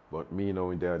 But me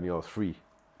knowing there, I knew I was free.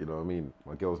 You know what I mean?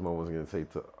 My girl's mum wasn't going to say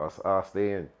to us,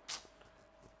 stay in.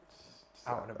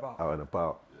 Out and about. Out and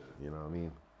about. You know what I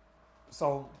mean?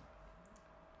 So,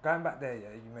 going back there,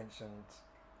 you mentioned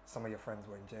some of your friends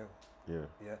were in jail.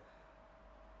 Yeah.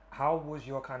 How was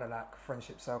your kind of like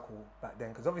friendship circle back then?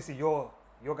 Because obviously you're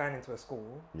going into a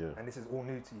school, and this is all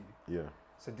new to you. Yeah.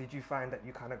 So did you find that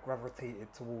you kind of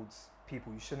gravitated towards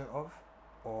people you shouldn't have,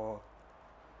 or?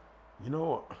 You know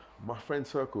what? My friend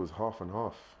circle is half and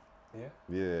half. Yeah.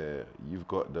 Yeah. You've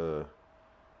got the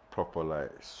proper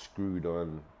like screwed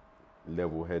on,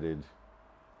 level-headed,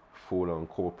 full-on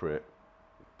corporate.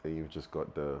 Then you've just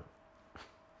got the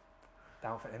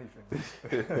down for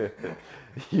anything.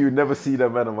 You would never see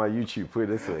them man on my YouTube, put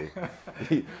it this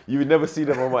way. You would never see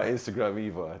them on my Instagram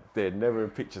either. They're never in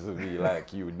pictures of me.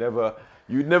 Like you'd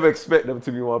never expect them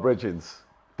to be my brethren.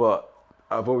 But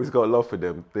I've always got love for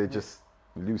them. They're just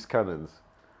loose cannons.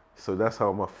 So that's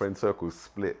how my friend circle's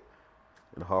split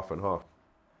in half and half.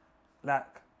 Like,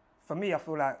 for me, I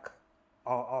feel like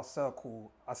our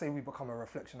circle, I say we become a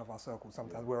reflection of our circle.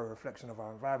 Sometimes we're a reflection of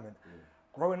our environment.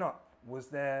 Growing up, was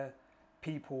there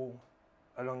people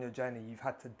along your journey you've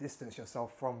had to distance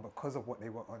yourself from because of what they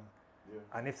were on?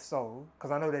 And if so,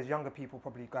 because I know there's younger people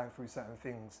probably going through certain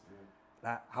things,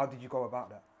 like how did you go about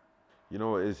that? You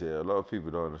know what it is here? A lot of people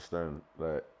don't understand,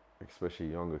 like,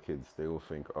 especially younger kids, they all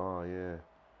think,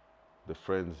 the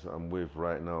friends I'm with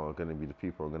right now are going to be the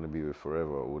people I'm going to be with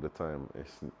forever, all the time.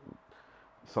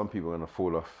 Some people are going to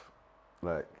fall off.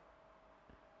 Like,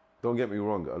 don't get me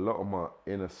wrong, a lot of my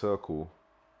inner circle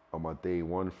are my day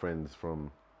one friends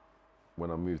from when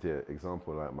I moved here.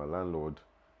 Example, like my landlord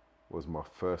was my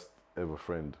first ever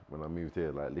friend when I moved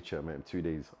here. Like literally I met him 2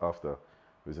 days after.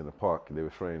 He was in the park, they were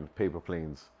throwing paper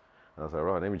planes. And I was like,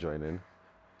 right, let me join in.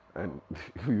 And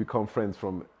we become friends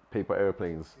from paper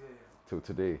airplanes till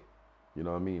today. You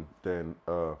know what I mean? Then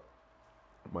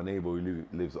my neighbor who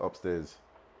lives upstairs,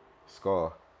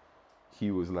 Scar,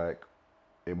 he was like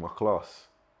in my class.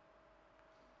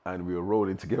 And we were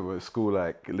rolling together at school,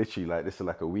 like literally, like this is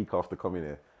like a week after coming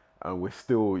here, and we're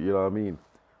still, you know what I mean?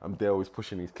 I'm there always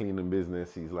pushing his cleaning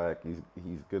business. He's like,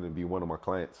 he's gonna be one of my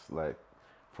clients like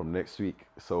from next week.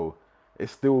 So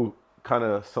it's still kind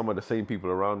of some of the same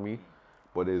people around me,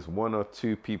 but there's one or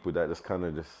two people that just kind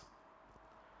of just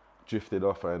drifted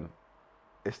off, and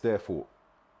it's their fault.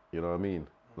 You know what I mean?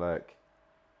 Like,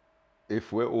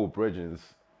 if we're all brethren,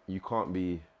 you can't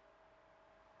be.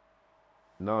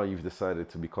 Now you've decided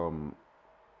to become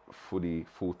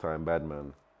full-time bad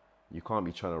man. You can't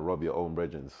be trying to rob your own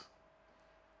brethren.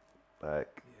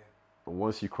 Like,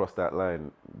 once you cross that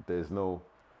line, there's no,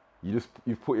 you've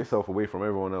put yourself away from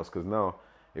everyone else. Because now,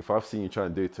 if I've seen you try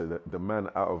and do it to the man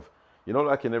out of, you know,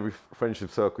 like in every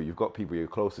friendship circle, you've got people you're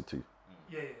closer to.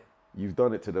 You've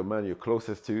done it to the man you're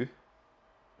closest to.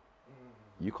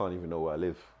 You can't even know where I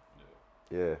live.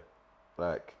 Yeah.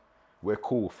 Like, we're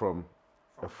cool from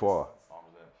afar.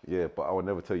 Yeah, but I will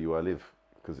never tell you where I live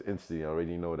because instantly I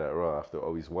already know that I have to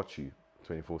always watch you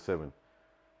 24/7.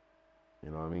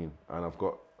 You know what I mean? And I've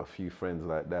got a few friends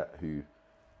like that who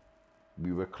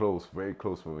we were close, very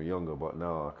close when we were younger, but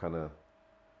now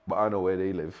but I know where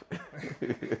they live.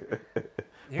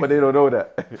 But they don't know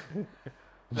that.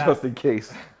 Just in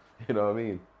case. You know what I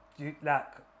mean?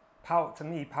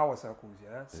 Power circles,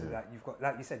 yeah? So that you've got,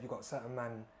 like you said, you've got certain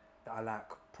men that are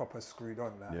like proper screwed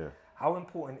on. Like, How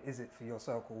important is it for your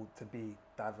circle to be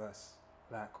diverse?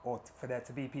 Like, or for there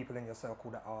to be people in your circle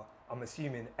that are, I'm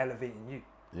assuming, elevating you?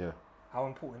 Yeah. How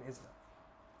important is that?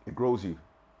 It grows you.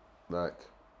 Like,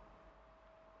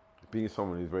 being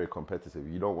someone who's very competitive,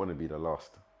 you don't want to be the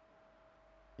last.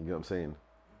 You get what I'm saying?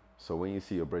 So when you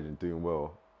see your brethren doing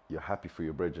well, you're happy for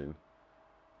your brethren,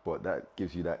 but that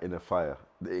gives you that inner fire.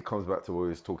 It comes back to what we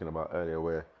was talking about earlier,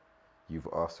 where you've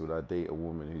asked, would I date a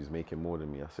woman who's making more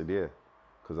than me? I said, yeah,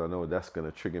 because I know that's going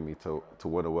to trigger me to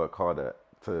want to work harder,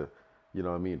 to, you know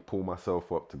what I mean, pull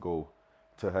myself up to go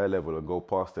to her level and go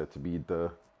past her, to be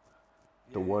the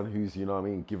one who's, you know what I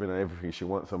mean, giving her everything she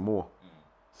wants and more.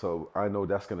 So I know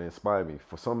that's going to inspire me.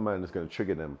 For some man, it's going to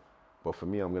trigger them. But for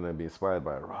me, I'm going to be inspired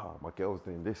by, rah, my girl's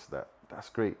doing this, that's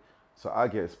great. So I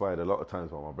get inspired a lot of times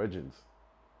by my brethrens.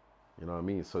 You know what I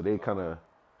mean? So they kind of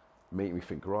make me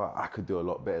think, rah, I could do a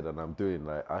lot better than I'm doing.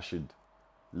 Like, I should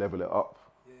level it up.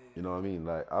 You know what I mean?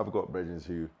 Like, I've got brethrens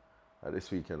who, like this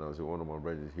weekend, I was with one of my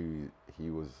brethrens who, he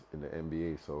was in the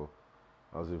NBA. So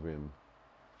I was with him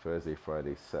Thursday,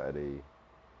 Friday, Saturday,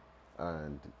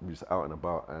 and we were just out and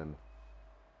about, and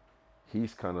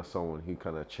he's kind of someone who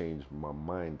kind of changed my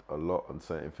mind a lot on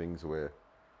certain things, where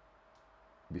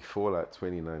before like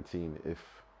 2019,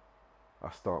 if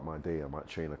I start my day, I might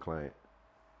train a client,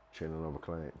 train another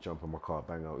client, jump in my car,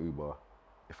 bang out Uber.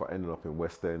 If I ended up in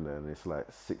West End and it's like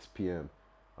 6 p.m,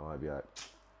 I might be like,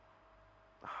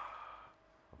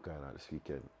 I'm going out this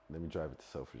weekend, let me drive it to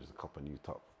Selfridges, a cup of new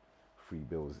top, 3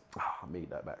 bills, I made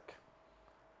that back.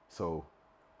 So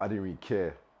I didn't really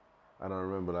care. And I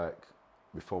remember, like,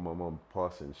 before my mom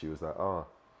passing, she was like,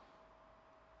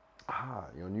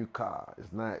 your new car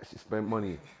is nice, you spent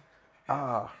money.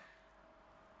 That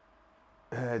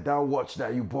watch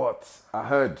that you bought, I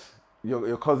heard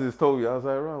your cousins told me. I was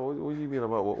like, what do you mean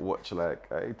about what watch? Like,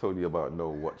 I ain't told you about no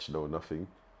watch, no nothing.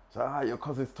 So, your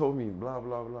cousins told me, blah,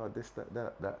 blah, blah, this,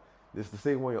 that. It's the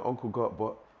same one your uncle got,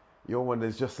 but your one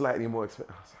is just slightly more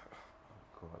expensive. I was like,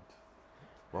 oh, God.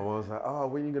 My mom was like,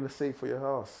 when are you going to save for your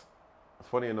house?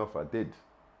 Funny enough, I did.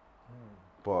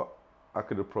 But I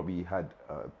could have probably had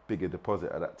a bigger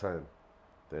deposit at that time.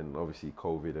 Then obviously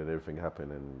COVID and everything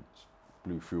happened and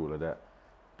blew through all of that.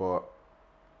 But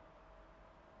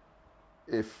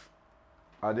if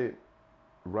I didn't,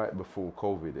 right before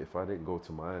COVID, if I didn't go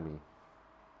to Miami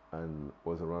and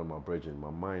was around my brethren, my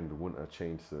mind wouldn't have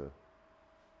changed to,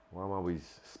 why am I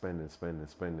always spending?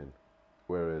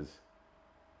 Whereas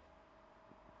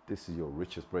this is your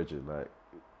richest brethren. Like,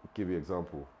 give you an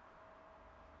example.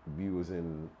 We was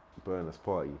in Burner's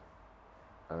party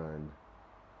and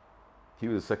he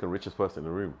was the second richest person in the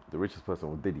room. The richest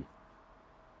person was Diddy.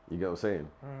 You get what I'm saying?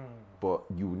 But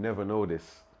you never know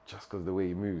this just because the way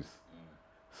he moves.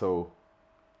 So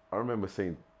I remember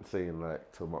saying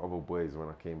like to my other boys when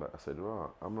I came back, I said,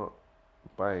 I'm not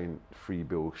buying 3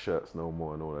 bill shirts no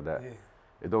more and all of that.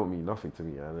 It don't mean nothing to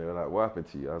me. And they were like, what happened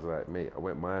to you? I was like, mate, I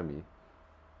went Miami.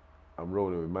 I'm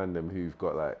rolling with man them who've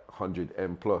got like 100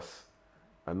 M plus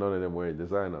and none of them wearing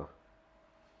designer.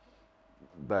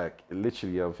 Like,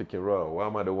 literally, I'm thinking, why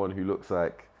am I the one who looks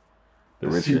like the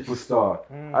superstar?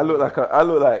 I look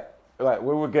like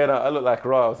when we're getting out, I look like I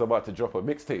was about to drop a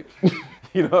mixtape.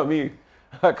 You know what I mean?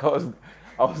 Like, I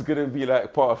was gonna be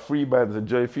like part of Free Bands and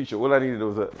Joy Future. All I needed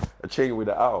was a chain with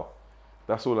an owl.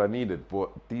 That's all I needed.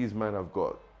 But these men have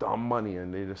got dumb money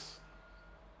and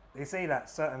they say that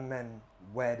certain men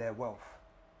wear their wealth.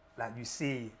 Like, you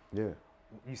see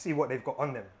what they've got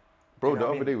on them. Bro, the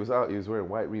other day was out, he was wearing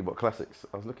white Reebok Classics.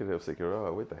 I was looking at him thinking,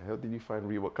 where the hell did you find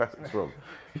Reebok Classics from?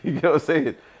 You know what I'm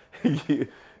saying? He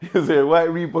was wearing white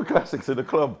Reebok Classics in the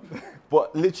club.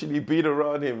 But literally being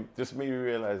around him just made me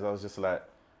realize, I was just like,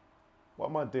 what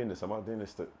am I doing this? Am I doing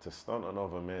this to stunt on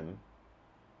other men?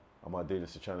 Am I doing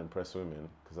this to try and impress women?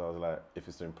 Because I was like, if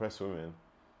it's to impress women,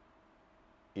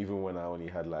 even when I only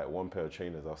had like 1 pair of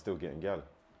trainers, I was still getting gal.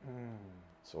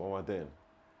 So what am I doing?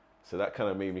 So that kind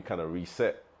of made me kind of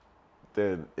reset.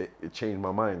 Then it changed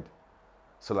my mind.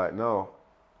 So like now,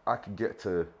 I could get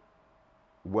to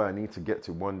where I need to get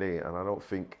to one day, and I don't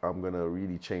think I'm gonna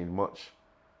really change much.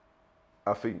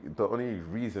 I think the only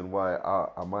reason why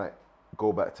I might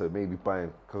go back to maybe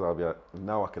buying, because I'll be like,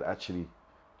 now I could actually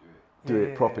do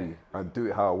it properly and do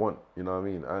it how I want. You know what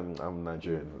I mean? I'm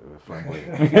Nigerian,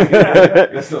 flamboyant.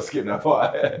 Let's not skip that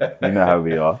part. You know how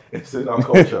we are. It's in our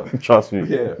culture. Trust me.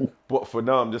 Yeah. But for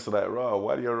now, I'm just like,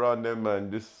 why do you around them,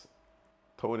 man? Just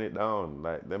tone it down.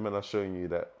 Like, them men are showing you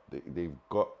that they've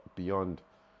got beyond.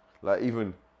 Like,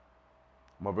 even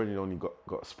my brother only got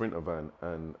a Sprinter van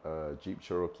and a Jeep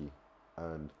Cherokee.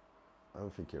 And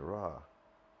I'm thinking,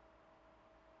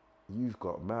 you've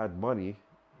got mad money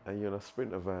and you're in a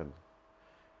Sprinter van.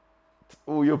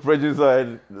 all your bridges are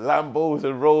in Lambos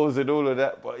and Rolls and all of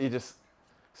that, but you just,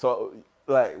 so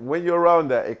like when you're around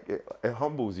that, it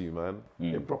humbles you, man.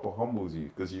 It proper humbles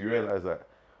you because you realize that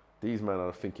these men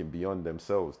are thinking beyond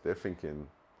themselves. They're thinking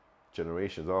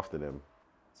generations after them.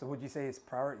 So would you say it's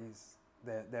priorities?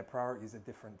 Their priorities are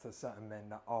different to certain men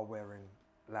that are wearing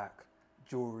like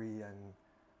jewelry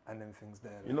and them things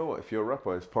there. You know what? If you're a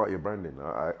rapper, it's part of your branding.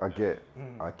 I get.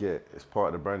 It's part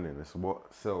of the branding. It's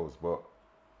what sells. But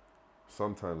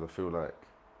sometimes I feel like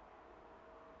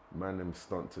man them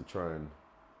stunt to try and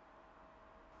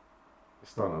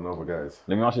stunt on other guys.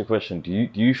 Let me ask you a question. Do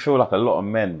you feel like a lot of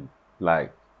men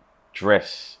like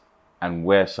dress and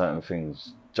wear certain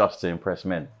things just to impress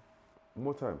men?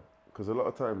 More time, because a lot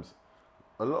of times,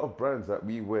 a lot of brands that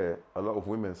we wear, a lot of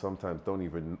women sometimes don't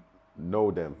even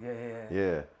know them.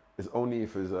 Yeah. It's only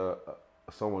if it's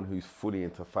someone who's fully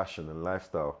into fashion and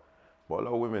lifestyle. But a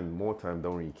lot of women, more time,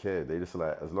 don't really care. They just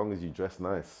like, as long as you dress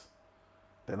nice,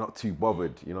 they're not too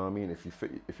bothered. You know what I mean?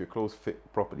 If your clothes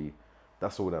fit properly,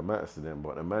 that's all that matters to them.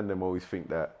 But the man them always think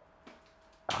that,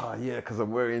 because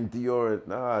I'm wearing Dior.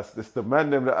 Nah, it's the man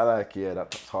them that I like. Yeah,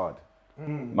 that's hard.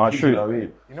 No, it's true. You know what I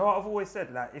mean? You know what I've always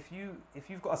said? Like if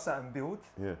you've got a certain build,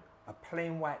 Yeah. a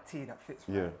plain white tee that fits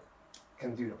Yeah. right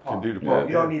can do the part. Can do the part.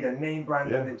 You don't need a name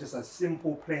brand on Yeah. it, just a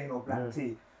simple plain or black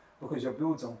tee because your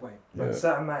build's on point. But Yeah.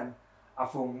 certain men, I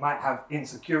feel, might have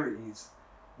insecurities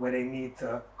where they need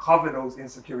to cover those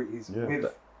insecurities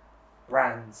with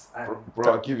brands and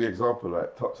Bro, I'll give you an example.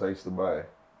 Like tops I used to buy,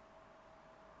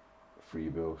 3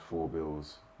 bills, 4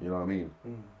 bills. You know what I mean?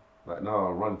 Like now I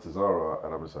run to Zara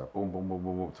and I'm just like boom, boom, boom,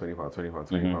 boom, boom, £20,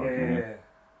 £20. yeah.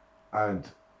 And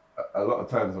a lot of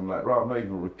times I'm like, right, I'm not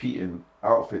even repeating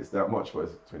outfits that much, but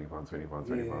it's £20,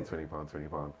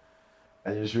 £20.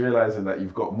 And you're just realizing that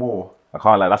you've got more. I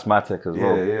can't like that's my tech as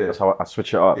well. Yeah. That's how I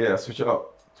switch it up. Yeah, switch it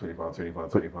up.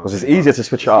 £20. Because it's easier to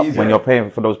switch it up when you're paying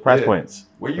for those price points.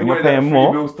 When you're wear paying that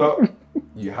more, bills top,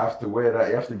 you have to wear that.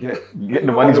 You have to get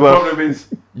the money's worth. The problem is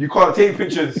you can't take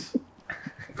pictures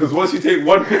because once you take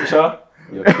one picture,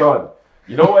 you're done.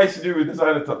 You know what I used to do with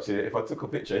designer tops here? If I took a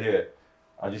picture here,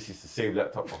 I just used to save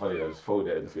that top for holiday. I just fold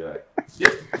it and just be like, yeah,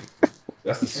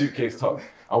 that's the suitcase top.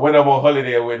 And when I'm on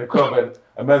holiday and we're in the club and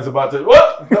a man's about to,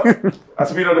 what? No.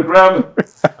 I've been on the ground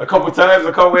a couple of times.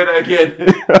 I can't wear that again.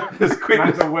 It's quick.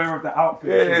 Man's aware of the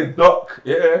outfit. Yeah, doc.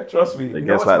 Yeah, trust me. It You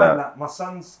know gets what's like mad? that. Like my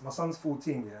son's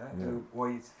 14,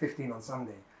 he's 15 on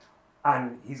Sunday,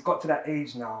 and he's got to that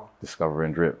age now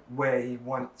Discovering drip. where he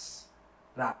wants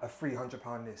like a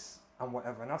 £300 this and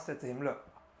whatever. And I've said to him, look,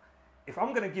 if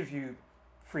I'm gonna give you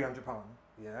 £300,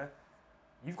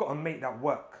 you've got to make that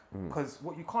work because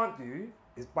what you can't do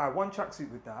is buy one tracksuit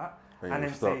with that and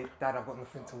then say, Dad, I've got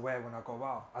nothing to wear when I go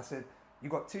out. I said, you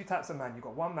got two types of man. You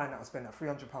got one man that will spend that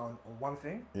 £300 on one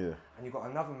thing, and you got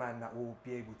another man that will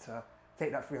be able to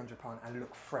take that £300 and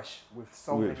look fresh with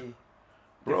so many different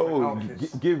Bro,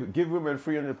 outfits. give women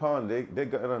 £300. They're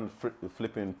getting on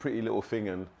flipping Pretty Little Thing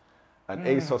and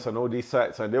ASOS and all these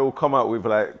sites, and they all come out with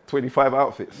like 25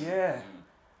 outfits. Yeah,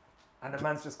 and the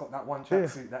man's just got that one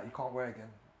tracksuit that you can't wear again.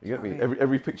 You get me? what I mean?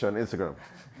 Every picture on Instagram.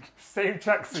 Same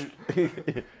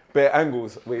tracksuit, Bare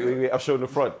angles. Wait, I've shown the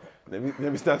front. Let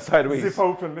me stand sideways. zip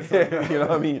open. Listen. You know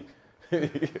what I mean?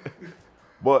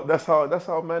 But that's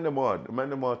how man them are. The man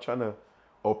them are trying to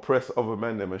oppress other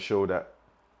men them and show that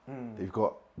they've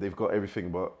got everything.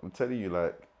 But I'm telling you,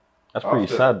 like, That's pretty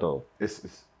sad though.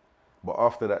 But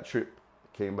after that trip,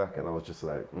 came back and I was just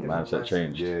like, Mindset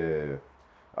changed. yeah.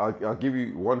 I'll give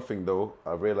you one thing though.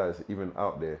 I realized even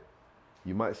out there,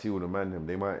 you might see all the man them.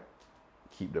 They might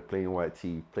keep the plain white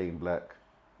tee, plain black.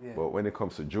 Yeah. But when it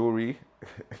comes to jewelry,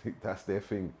 that's their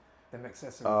thing. Them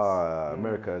accessories.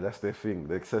 America, that's their thing.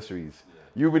 The accessories.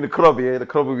 You in the club, the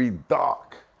club will be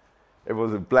dark.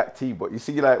 Everyone's in black tee, but you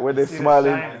see like when they're see the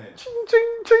smiling, shine. ching,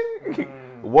 ching,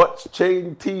 ching. Watch,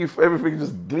 chain, teeth, everything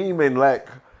just gleaming, like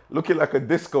looking like a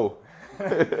disco.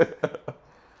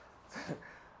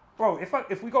 Bro,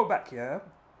 if we go back,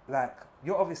 like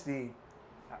you're obviously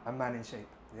a man in shape,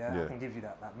 Yeah. I can give you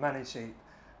that, like man in shape,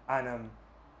 and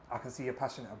I can see you're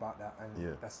passionate about that,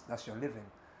 and that's your living.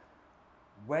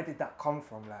 Where did that come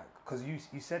from? Like, because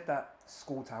you said that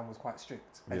school time was quite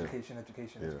strict, education.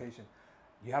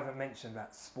 You haven't mentioned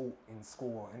that sport in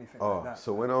school or anything like that.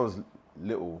 So when I was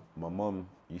little, my mum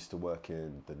used to work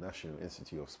in the National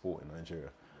Institute of Sport in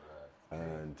Nigeria,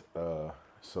 and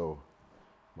so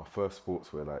my first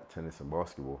sports were like tennis and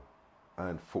basketball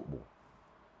and football.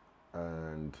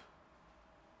 And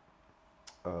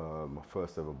my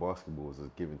first ever basketball was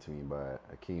given to me by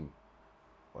Akeem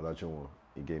Olajuwon.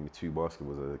 He gave me 2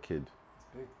 basketballs as a kid.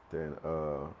 Big. Then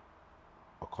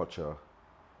Okocha,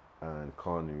 and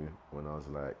Kanu when I was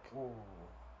like, Oh,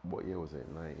 what year was it?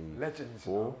 94. legends.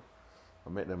 You know? I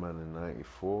met the man in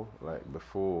 94, like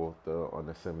before the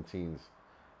under 17s.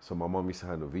 So my mum used to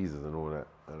handle visas and all that.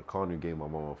 And Kanu gave my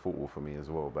mum a football for me as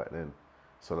well back then.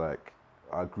 So like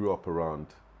I grew up around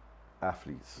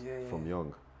athletes from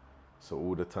young. So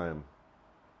all the time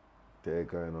they're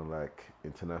going on like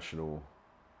international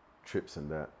trips and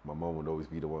that. My mum would always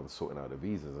be the one sorting out the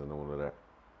visas and all of that.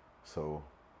 So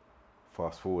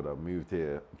fast forward, I moved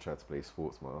here and tried to play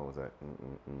sports. My mum was like,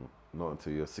 not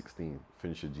until you're 16,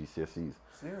 finish your GCSEs.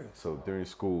 Serious? So during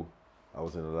school, I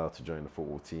wasn't allowed to join the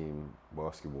football team,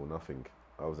 basketball, nothing.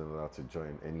 I wasn't allowed to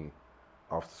join any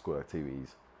after school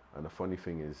activities. And the funny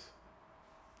thing is,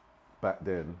 back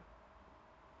then,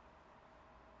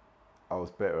 I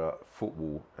was better at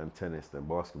football and tennis than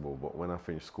basketball. But when I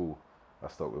finished school, I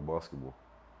stuck with basketball.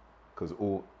 Because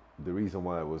the reason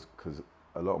why was because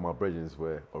a lot of my brethren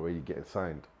were already getting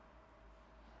signed.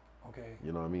 Okay.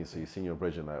 You know what I mean? So you seen your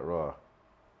brethren like, rah,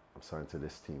 I'm signed to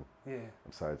this team. Yeah.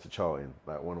 I'm signed to Charlton.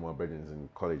 Like one of my brethren in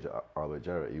college, Albert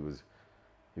Jarrett, he was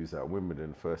at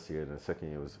Wimbledon first year, and then second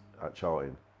year was at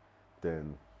Charlton.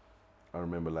 Then I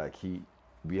remember like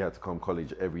we had to come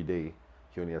college every day.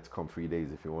 He only had to come 3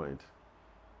 days if he wanted.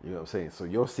 You know what I'm saying? So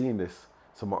you're seeing this.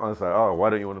 So my aunt's like, oh,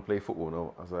 why don't you want to play football?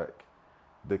 No, I was like,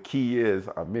 the key years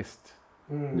I missed.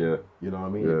 Yeah. You know what I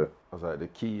mean? Yeah. I was like, the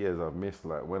key years I've missed,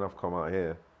 like when I've come out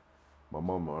here, my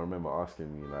mum, I remember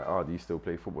asking me like, oh, do you still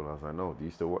play football? I was like, no. Do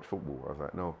you still watch football? I was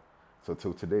like, no. So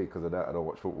till today, because of that, I don't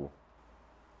watch football.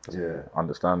 Yeah.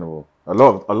 Understandable. A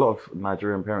lot of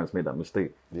Nigerian parents made that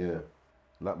mistake. Yeah.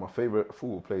 Like my favourite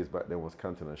football players back then was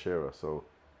Cantona and Shearer. So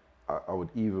I would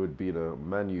either be the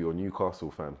Man U or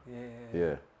Newcastle fan.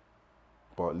 Yeah.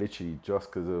 But literally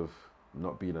just because of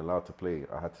not being allowed to play,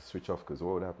 I had to switch off because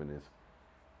what would happen is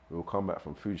we'll come back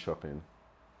from food shopping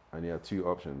and you had two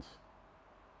options.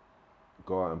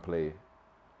 Go out and play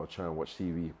or try and watch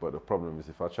TV. But the problem is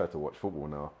if I tried to watch football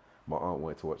now, my aunt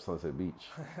wanted to watch Sunset Beach.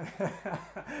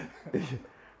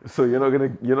 So you're not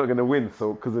gonna win.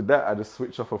 So because of that, I just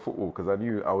switched off of football because I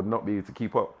knew I would not be able to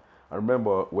keep up. I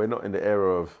remember we're not in the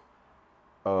era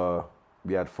of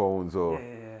we had phones or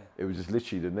it was just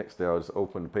literally the next day I just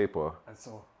opened the paper. And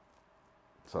so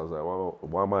I was like, well,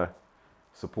 why am I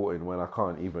supporting when I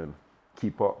can't even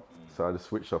keep up? So I just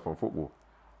switched off on football.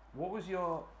 what was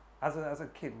your, as a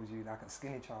kid, was you like a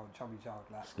skinny child, chubby child?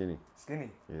 Like Skinny.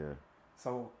 Yeah.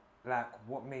 So like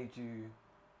what made you,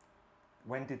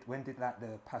 when did like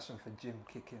the passion for gym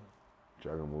kick in?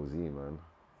 Dragon Ball Z, man.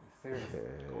 Serious?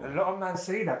 Yeah. A lot of men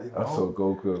say that, you know. I saw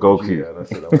Goku. Goku. And I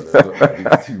said, I want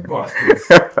these two bastards.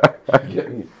 You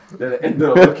get me? Then it ended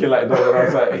up looking like that, and I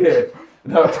was like, yeah,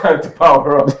 now time to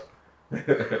power up.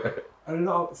 A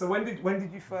lot. So when do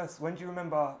you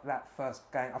remember that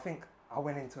first game? I think I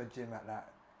went into a gym at like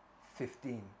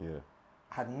 15. Yeah.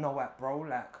 I had no app, bro.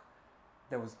 Like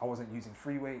I wasn't using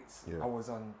free weights. Yeah. I was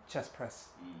on chest press.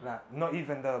 Like not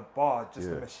even the bar, just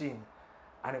the Yeah. machine.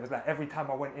 And it was like every time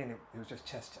I went in, it was just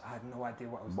chest. I had no idea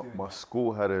what I was doing. My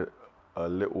school had a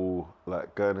little,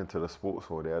 like going into the sports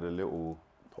hall, they had a little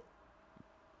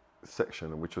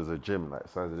section which was a gym, like the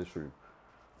size of this room.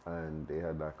 And they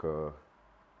had like a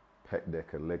pec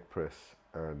deck and leg press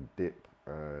and dip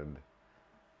and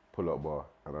pull-up bar.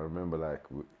 And I remember like,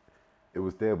 it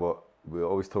was there, but we were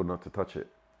always told not to touch it.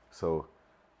 So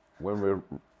when we're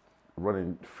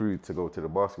running through to go to the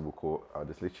basketball court, I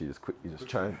just literally just quickly just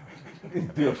try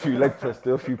and do a few leg press,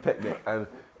 do a few pec deck, and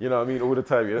you know what I mean, all the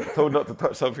time you're told not to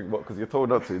touch something, but because you're told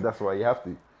not to, that's why you have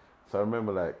to. So I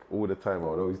remember like all the time I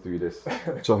would always do this.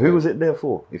 So who was it there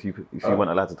for? If you weren't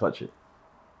allowed to touch it,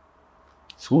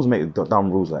 schools make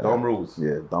dumb rules like that. Dumb rules.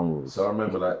 Yeah, dumb rules. So I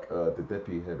remember like the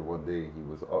deputy head one day, he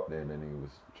was up there and then he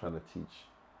was trying to teach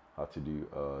how to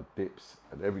do dips,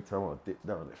 and every time I dipped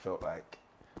down, it felt like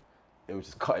it was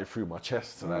just cutting through my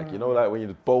chest, like you know, like when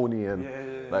you're bony and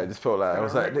like it just felt like I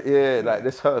was like, like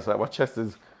this hurts, like my chest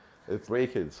is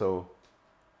breaking. So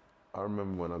I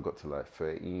remember when I got to like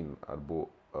 13, I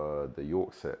bought the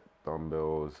York set,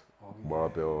 dumbbells,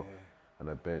 barbell, and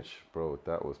a bench. Bro,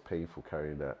 that was painful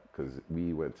carrying that because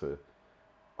we went to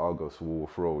Argos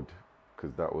Wharf Road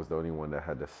because that was the only one that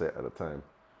had the set at the time.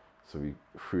 So we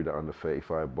threw that on the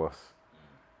 35 bus.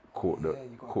 Caught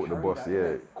the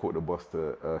bus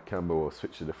to Camberwell,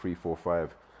 switched to the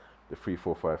 345. The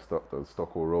 345 stopped on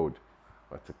Stockwell Road.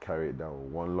 I had to carry it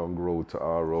down one long road to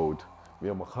our road. Me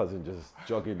and my cousin just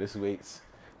jogging this weights,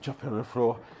 jumping on the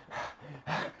floor.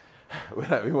 We're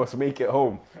like, we must make it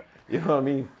home. You know what I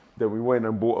mean? Then we went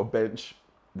and bought a bench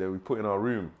that we put in our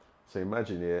room. So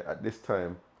imagine, at this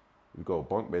time, we've got a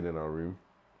bunk bed in our room.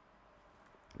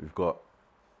 We've got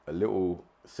a little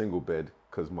single bed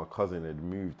because my cousin had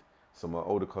moved. So my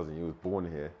older cousin, he was born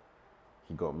here.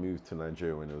 He got moved to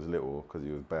Nigeria when he was little because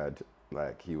he was bad.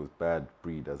 Like, he was bad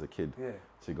breed as a kid. Yeah.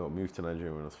 So he got moved to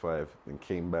Nigeria when he was 5 and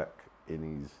came back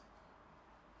in his,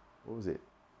 what was it,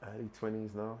 early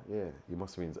 20s now? Yeah, he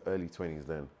must have been in his early 20s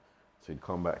then. So he'd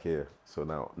come back here. So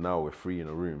now we're free in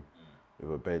a room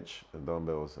with a bench and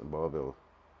dumbbells and barbell.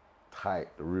 Tight,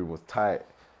 the room was tight.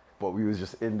 But we was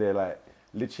just in there like,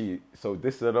 literally, so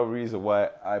this is another reason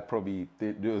why I probably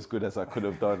didn't do as good as I could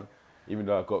have done, even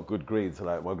though I got good grades.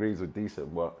 Like, my grades were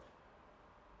decent, but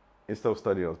instead of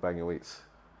studying, I was banging weights.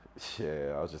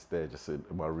 Yeah, I was just there, just in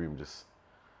my room, just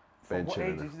From benching. what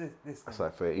age and is this? It's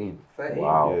like 13. 13?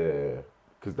 Wow. Yeah,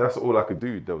 because that's all I could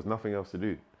do. There was nothing else to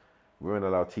do. We weren't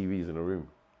allowed TVs in the room.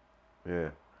 Yeah,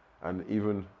 and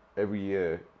even every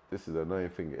year, this is annoying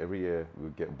thing, every year we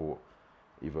would get bought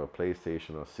either a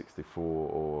PlayStation or 64,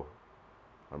 or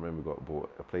I remember we got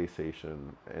bought a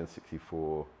PlayStation,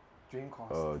 N64,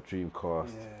 Dreamcast.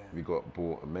 Yeah. We got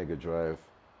bought a Mega Drive.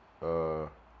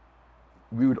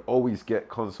 We would always get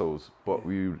consoles, but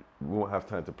we won't have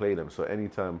time to play them. So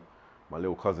anytime my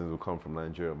little cousins would come from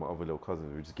Nigeria, my other little cousins,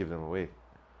 we would just give them away.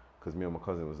 Because me and my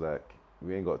cousin was like,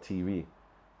 we ain't got TV.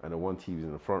 And the one TV's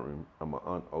in the front room, and my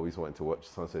aunt always wanted to watch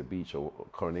Sunset Beach or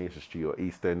Coronation Street or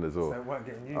EastEnders or... So it weren't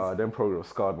getting used. them programs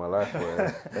scarred my life, where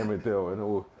Emmerdale and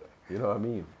all, you know what I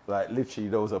mean? Like, literally,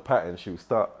 there was a pattern. She would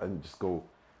start and just go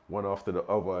one after the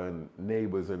other, and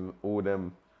Neighbours and all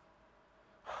them.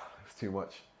 It's too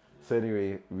much. So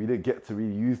anyway, we didn't get to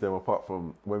really use them apart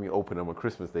from when we opened them on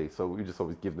Christmas Day. So we just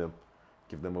always give them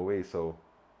away. So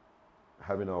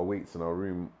having our weights in our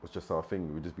room was just our thing.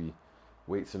 We would just be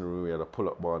weights in the room. We had a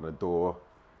pull-up bar on the door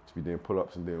to be doing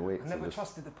pull-ups and doing weights. I never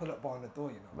trusted the pull-up bar on the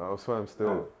door, you know. No, I was fine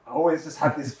still. I always just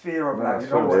had this fear of like, you It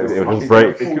know what, would it this just fucking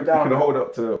break. fall It could down. hold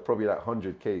up to probably like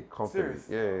 100k confidently. Serious?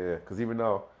 Yeah. Because even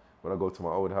now, when I go to my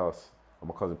old house and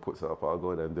my cousin puts it up, I'll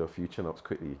go there and do a few chin-ups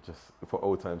quickly, just for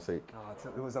old time's sake.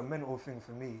 Nah, it was a mental thing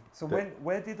for me. So Yeah.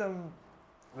 where did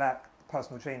like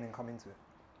personal training come into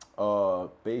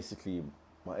it? Basically,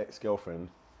 my ex-girlfriend,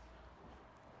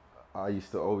 I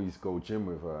used to always go gym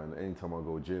with her, and anytime I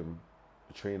go gym,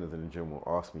 the trainers in the gym will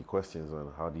ask me questions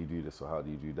on how do you do this or how do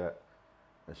you do that,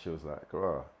 and she was like,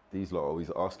 "Rah, these lot are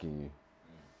always asking you,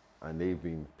 and they've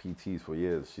been PTs for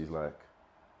years." She's like,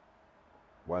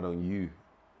 "Why don't you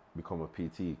become a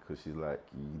PT?" Because she's like,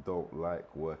 "You don't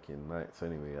like working nights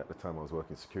anyway." At the time, I was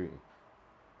working security,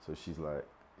 so she's like,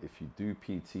 "If you do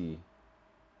PT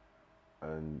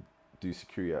and do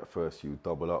security at first, you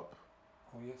double up."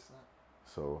 Oh yes, that.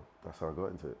 So that's how I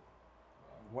got into it.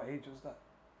 What age was that?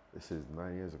 This is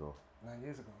 9 years ago. 9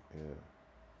 years ago.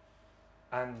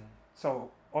 Yeah. And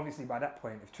so obviously by that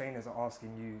point, if trainers are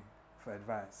asking you for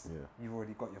advice, Yeah. you've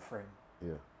already got your frame.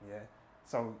 Yeah. Yeah.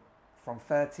 So from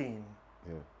 13,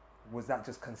 Yeah. was that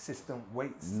just consistent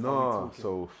weights? Are we No, talking?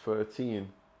 so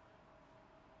 13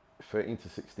 to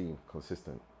 16,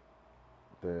 consistent.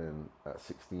 Then at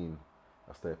 16,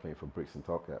 I started playing for Brixton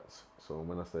Top Cats. So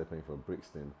when I started playing for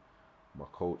Brixton, my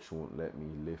coach won't let me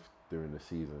lift during the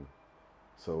season.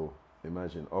 So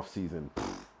imagine off season,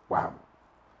 wham.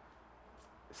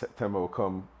 September will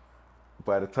come.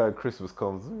 By the time Christmas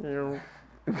comes,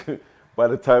 by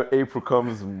the time April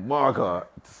comes, Marga,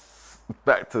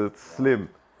 back to slim.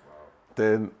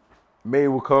 Then May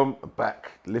will come,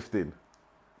 back lifting.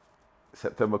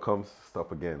 September comes,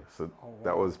 stop again. So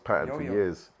that was pattern for Yo-yo.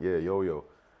 years. Yeah, yo-yo.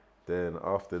 Then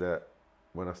after that,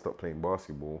 when I stopped playing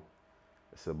basketball,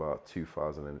 it's about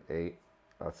 2008.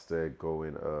 I started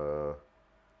going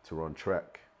to run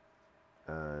track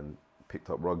and picked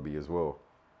up rugby as well.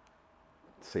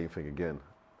 Same thing again.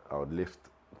 I would lift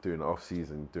during the off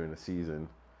season. During the season,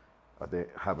 I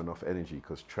didn't have enough energy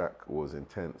because track was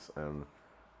intense, and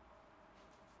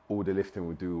all the lifting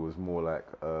we do was more like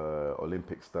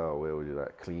Olympic style, where we do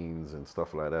like cleans and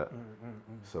stuff like that.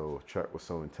 So track was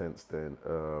so intense. Then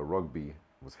rugby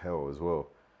was hell as well.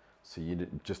 So you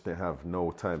just didn't have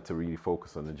no time to really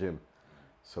focus on the gym.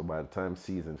 So by the time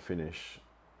season finish,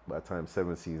 by the time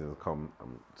 7 seasons come,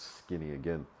 I'm skinny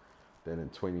again. Then in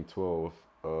 2012,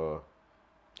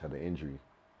 had an injury.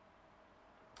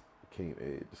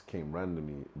 It just came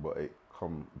randomly, but it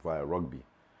come via rugby,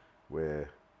 where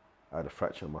I had a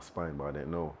fracture in my spine, but I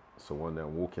didn't know. So one day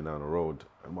I'm walking down the road,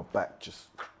 and my back just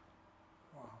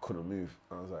couldn't move.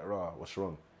 I was like, "Rah, what's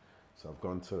wrong?" So I've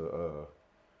gone to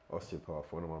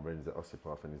osteopath. One of my friends is an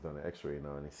osteopath, and he's done an X-ray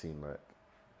now, and he's seen like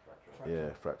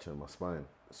fracture in my spine.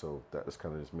 So that just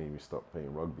kind of just made me stop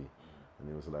playing rugby. And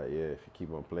he was like, "Yeah, if you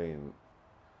keep on playing,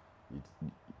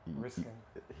 Risking.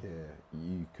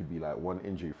 you could be like one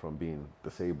injury from being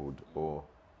disabled, or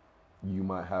you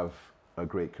might have a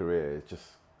great career. It's just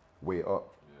way up.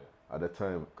 Yeah. At the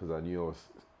time, because I knew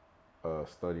I was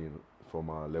studying for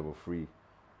my level 3,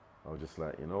 I was just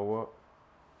like, you know what?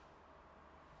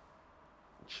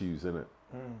 Choose, innit?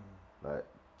 Like,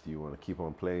 do you want to keep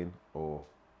on playing or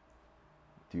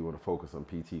do you want to focus on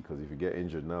PT? Because if you get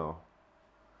injured now,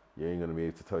 you ain't going to be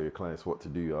able to tell your clients what to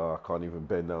do. Oh, I can't even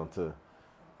bend down to,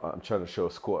 I'm trying to show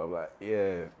a squat. I'm like,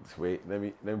 yeah, wait, let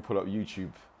me pull up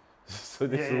YouTube. So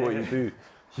this is what you do.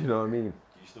 You know what I mean?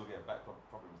 Do you still get back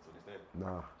problems to this day?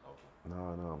 Nah, Okay.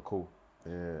 no, I'm cool.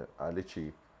 Yeah,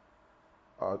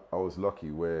 I was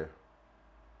lucky where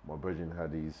my brethren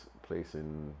had his place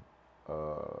in,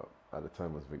 at the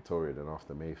time was Victoria, then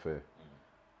after Mayfair.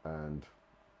 And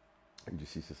he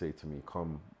just used to say to me,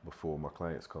 come before my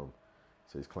clients come.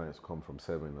 So his clients come from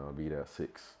 7 and I'll be there at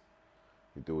 6.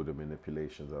 We do all the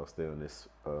manipulations. I'll stay on this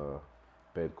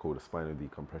bed called a spinal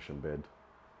decompression bed,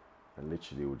 and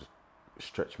literally it would just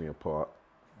stretch me apart.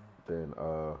 Then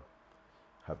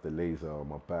have the laser on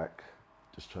my back,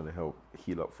 just trying to help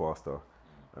heal up faster.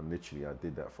 And literally I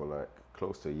did that for like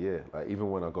close to a year. Like even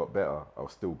when I got better, I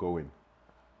was still going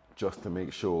just to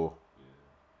make sure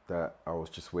that I was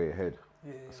just way ahead.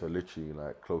 So literally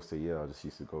like close to a year, I just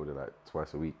used to go there like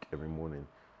twice a week every morning,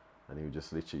 and he would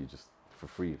just literally just for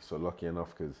free. So lucky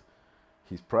enough, because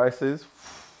his prices,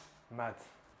 Mad.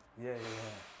 Yeah.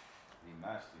 He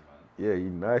nasty, man. yeah, he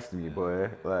nice to me, boy.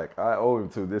 Like I owe him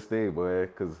to this day, boy,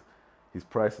 because his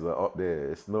prices are up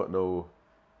there. It's not no,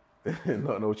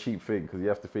 not no cheap thing, because you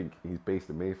have to think he's based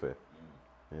in Mayfair.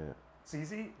 Yeah, So you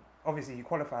see, obviously you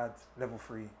qualified level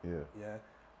 3. yeah,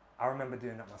 I remember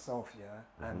doing that myself,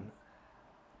 and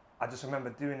I just remember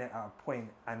doing it at a point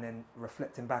and then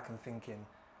reflecting back and thinking,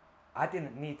 I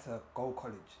didn't need to go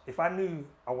college. If I knew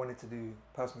I wanted to do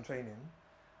personal training,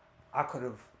 I could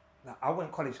have. Like, I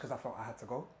went college because I felt I had to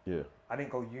go. yeah, I didn't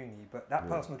go uni, but that Yeah.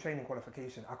 personal training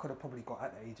qualification I could have probably got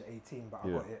at the age of 18, but I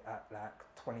Yeah. got it at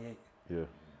like 28. yeah.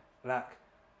 Like,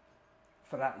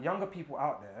 for like younger people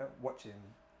out there watching,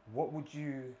 what would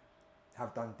you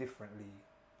have done differently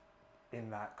in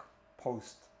like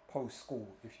post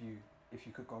school if you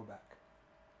could go back?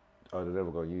 I'd have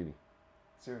never gone uni.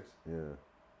 Serious? Yeah,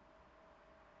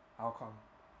 How come?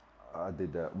 I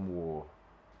did that more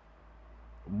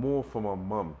for my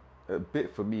mum. A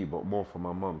bit for me, but more for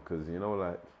my mum, because you know,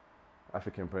 like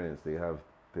African parents, they have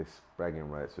this bragging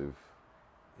rights with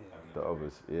Yeah. the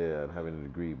others, yeah, and having a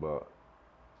degree, but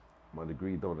my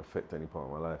degree don't affect any part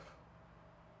of my life.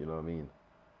 You know what I mean?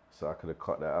 So I could have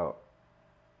cut that out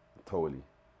totally.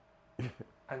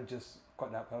 And just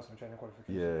got that personal training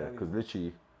qualification. Yeah, early. because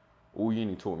literally all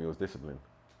uni taught me was discipline.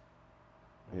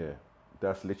 Yeah,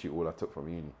 that's literally all I took from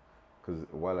uni. Because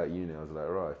while at uni, I was like,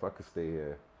 right, if I could stay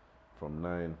here from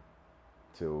 9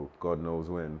 till God knows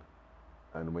when,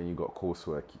 and when you got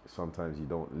coursework, sometimes you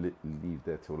don't leave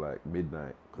there till like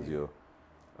midnight, because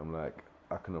I'm like,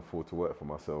 I can afford to work for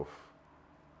myself.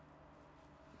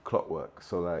 Clockwork.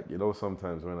 So like, you know,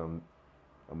 sometimes when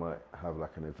I might have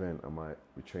like an event, I might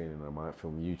be training, I might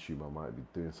film YouTube, I might be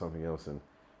doing something else, and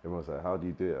everyone's like, how do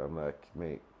you do it? I'm like,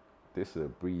 mate, this is a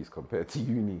breeze compared to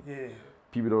uni. Yeah.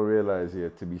 People don't realize here,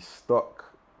 to be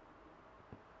stuck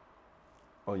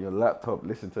on your laptop,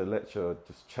 listen to a lecture,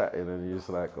 just chatting, and you're just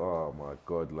like, oh my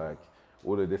God, like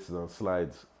all of this is on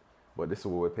slides, but this is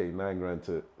what we're paying $9,000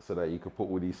 to, so that you could put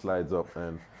all these slides up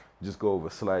and just go over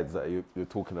slides that you're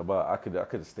talking about. I could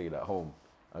have stayed at home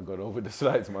and gone over the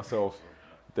slides myself.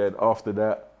 Then after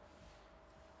that,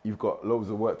 you've got loads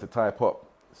of work to type up,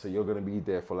 so you're gonna be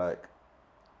there for like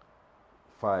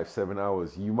 5-7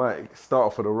 hours. You might start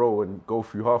off on a row and go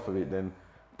through half of it, then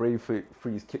brain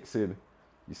freeze kicks in,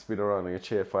 you spin around on your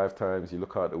chair 5 times, you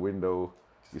look out the window,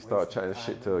 you start chatting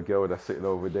shit to a girl that's sitting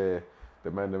over there,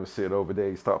 the man that was sitting over there,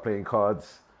 you start playing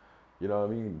cards, you know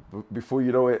what I mean? Before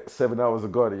you know it, 7 hours are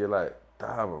gone and you're like,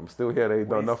 damn, I'm still here, they ain't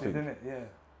done Wasted, nothing. innit? Yeah.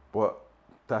 But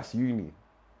that's uni.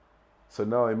 So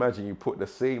now imagine you put the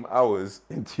same hours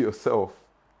into yourself.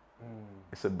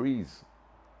 It's a breeze.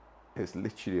 It's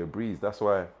literally a breeze. That's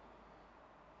why it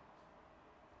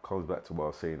comes back to what I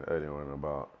was saying earlier on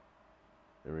about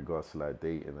in regards to like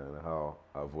dating and how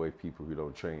I avoid people who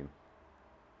don't train,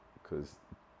 because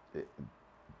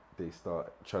they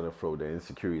start trying to throw their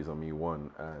insecurities on me,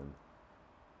 1, and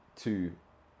 2,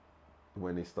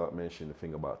 when they start mentioning the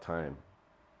thing about time,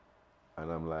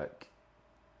 and I'm like,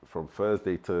 from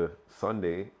Thursday to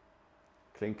Sunday,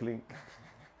 clink clink.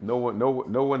 No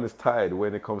one is tired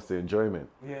when it comes to enjoyment.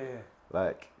 Yeah.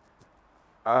 Like,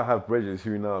 I have brethren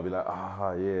who now be like,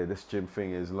 yeah, this gym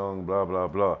thing is long, blah, blah,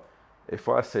 blah. If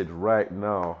I said right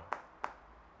now,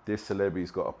 this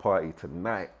celebrity's got a party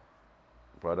tonight,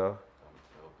 brother,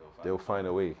 they'll find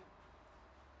a way.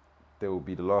 they will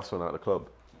be the last one out of the club,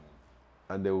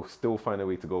 and they will still find a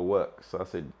way to go work. So I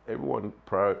said, everyone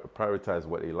prioritize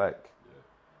what they like.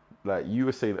 Like you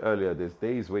were saying earlier, there's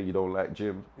days where you don't like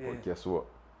gym, but guess what?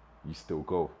 You still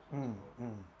go.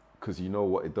 Because you know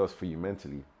what it does for you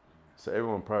mentally. So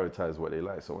everyone prioritize what they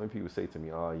like. So when people say to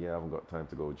me, oh yeah, I haven't got time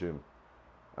to go gym,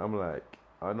 I'm like,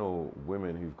 I know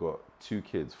women who've got 2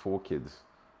 kids, 4 kids,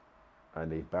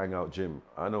 and they bang out gym.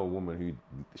 I know a woman who,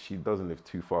 she doesn't live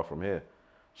too far from here.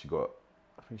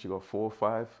 I think she got 4 or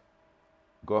 5,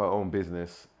 got her own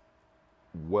business,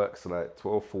 works like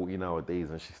 12, 14-hour days,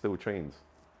 and she still trains.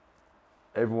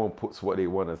 Everyone puts what they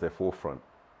want as their forefront.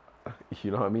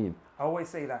 You know what I mean? I always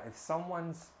say that if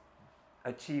someone's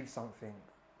achieved something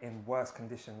in worse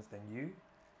conditions than you,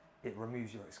 it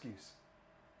removes your excuse.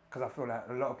 Because I feel like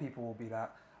a lot of people will be like,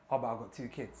 oh, but I've got 2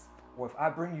 kids. Well, if I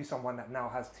bring you someone that now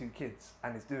has 2 kids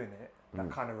and is doing it,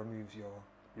 that kind of removes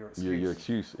your excuse. Your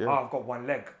excuse, yeah. Oh, I've got 1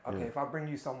 leg. Okay, if I bring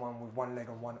you someone with 1 leg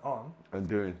and 1 arm, and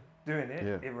doing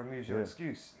it, it removes your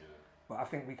excuse. But I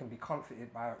think we can be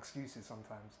comforted by our excuses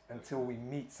sometimes until we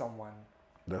meet someone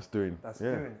that's doing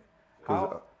it.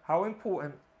 How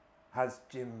important has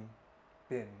gym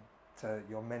been to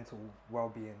your mental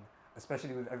well-being,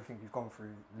 especially with everything you've gone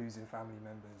through, losing family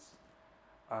members,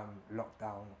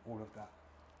 lockdown, all of that?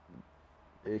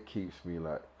 It keeps me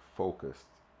like focused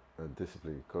and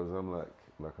disciplined, because I'm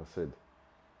like I said,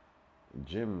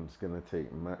 gym's gonna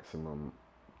take maximum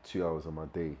 2 hours of my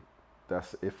day.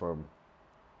 That's if I'm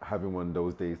having one of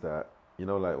those days that, you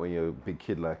know, like when you're a big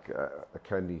kid, like a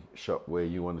candy shop where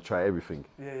you want to try everything.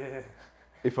 Yeah.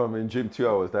 If I'm in gym 2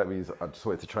 hours, that means I just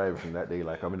wanted to try everything that day.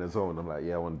 Like I'm in a zone. I'm like,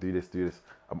 yeah, I want to do this.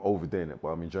 I'm overdoing it, but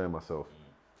I'm enjoying myself.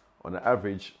 On the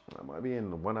average, I might be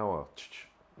in 1 hour,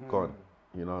 gone.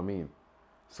 You know what I mean?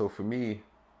 So for me,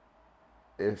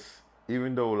 it's,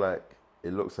 even though like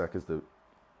it looks like it's the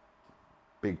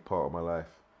big part of my life,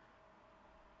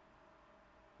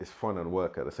 it's fun and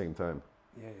work at the same time.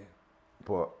 Yeah.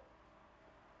 But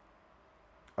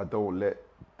I don't let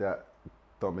that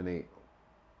dominate,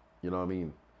 you know what I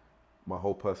mean, my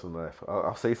whole personal life.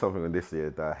 I'll say something on this year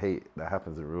that I hate that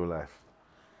happens in real life.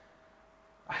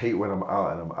 I hate when I'm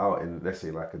out in, let's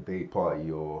say, like a day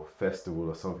party or festival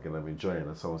or something, and I'm enjoying,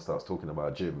 and someone starts talking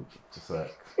about gym. Just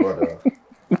like, brother,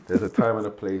 there's a time and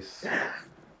a place.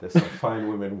 There's some fine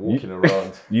women walking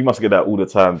around. You must get that all the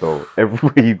time, though.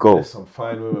 Everywhere you go. There's some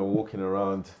fine women walking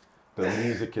around. The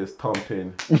music is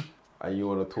thumping, and you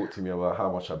want to talk to me about how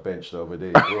much I benched the other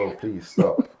day. Bro, please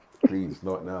stop. Please,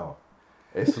 not now.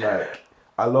 It's like,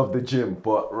 I love the gym,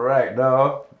 but right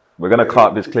now... We're going to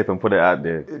cut this clip and put it out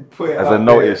there as a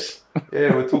notice.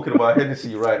 Yeah, we're talking about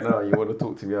Hennessy right now. You want to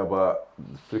talk to me about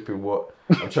flipping what?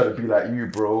 I'm trying to be like you,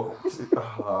 bro. I've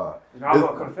got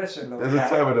a confession, though. There's a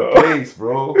time and a place,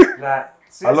 bro.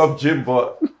 I love gym,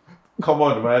 but come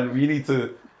on, man. We need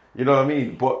to, you know what I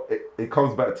mean? But it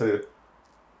comes back to,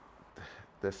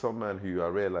 there's some man who I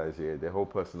realize, their whole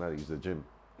personality is the gym.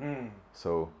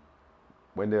 So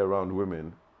when they're around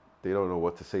women, they don't know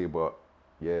what to say, but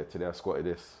yeah, today I squatted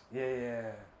this.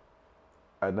 Yeah.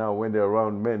 And now when they're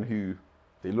around men who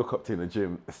they look up to in the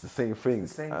gym, it's the same thing.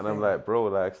 I'm like, bro,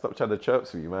 like, stop trying to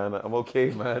chirp me, man. I'm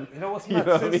okay, man. You know what's mad?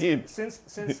 What I mean? Since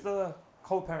the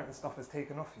co-parenting stuff has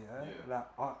taken off, like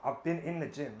I've been in the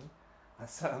gym, and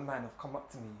certain men have come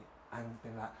up to me and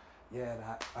been like,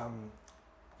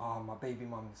 my baby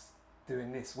mum's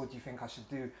doing this. What do you think I should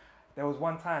do? There was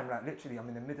one time, like literally, I'm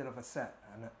in the middle of a set,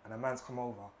 and a man's come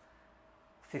over.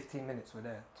 15 minutes we're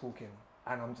there talking,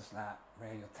 and I'm just like,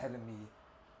 Ray, you're telling me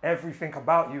everything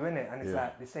about you, innit? And it's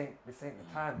like, this ain't the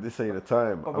time. This ain't the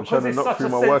time. But I'm trying to knock through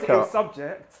my workout. workout.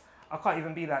 Subject, I can't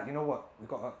even be like, you know what, we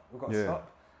got to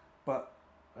stop. But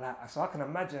like, so I can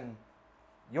imagine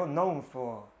you're known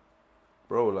for,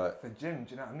 bro, like, for gym.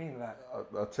 Do you know what I mean? Like,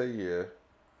 I'll tell you,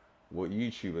 what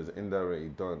YouTube has indirectly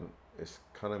done, it's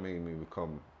kind of made me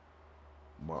become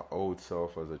my old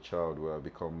self as a child, where I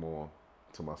become more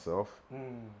to myself,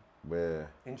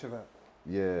 where introvert.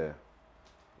 Yeah,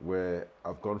 where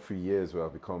I've gone through years where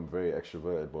I've become very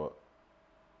extroverted, but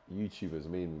YouTube has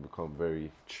made me become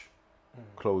very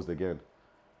closed again.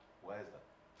 Why is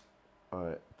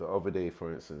that? The other day,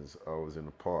 for instance, I was in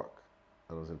the park,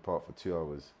 and I was in the park for 2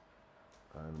 hours,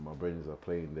 and my brothers are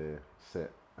playing their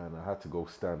set, and I had to go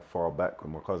stand far back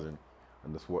with my cousin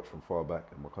and just watch from far back,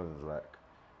 and my cousin's like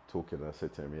talking, and I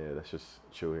said to him, yeah, let's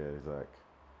just chill here. He's like,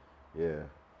 yeah,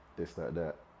 this,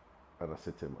 that. And I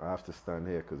said to him, I have to stand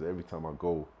here, because every time I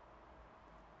go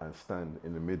and stand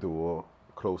in the middle or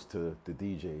close to the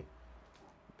DJ,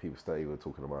 people start either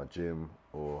talking about gym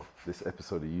or this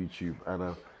episode of YouTube.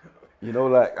 And you know,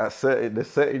 like there's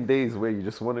certain days where you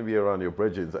just want to be around your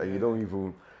brethren, and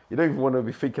you you don't even want to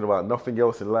be thinking about nothing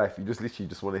else in life. You just literally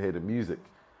just want to hear the music.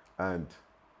 And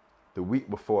the week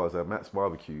before, I was at Matt's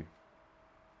barbecue,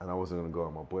 and I wasn't gonna go.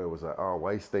 And my boy was like, "Oh, why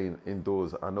are you staying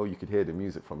indoors? I know you could hear the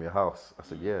music from your house." I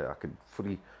said, "Yeah, I could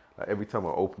fully." Like every time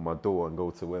I open my door and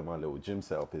go to where my little gym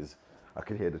setup is, I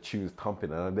could hear the tunes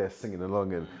thumping, and I'm there singing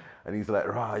along. And he's like,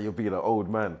 "Rah, you're being an old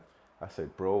man." I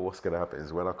said, "Bro, what's gonna happen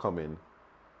is when I come in,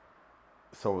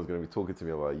 someone's gonna be talking to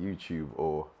me about YouTube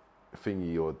or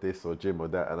thingy or this or gym or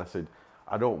that." And I said,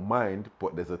 "I don't mind,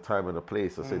 but there's a time and a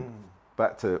place." I said,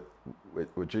 back to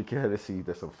we're drinking Hennessy,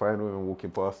 there's some fine women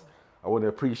walking past. I want to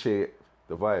appreciate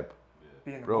the vibe.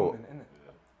 Being in the Bro. moment,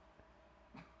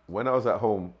 innit? When I was at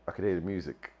home, I could hear the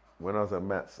music. When I was at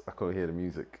Matt's, I couldn't hear the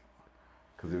music.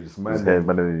 Because it was just Just head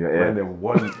man in your ear. man, then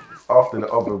one after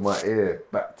the other in my ear,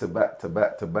 back to back to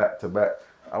back to back to back.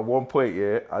 At one point,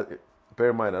 bear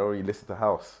in mind, I only listened to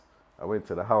house. I went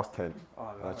to the house tent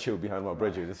and I chilled behind my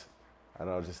brethren, and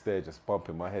I was just there, just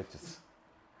bumping my head,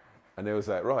 and they was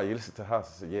like, "Right, you listen to house?"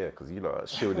 I said, "Yeah," because you know I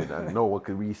shielded and no one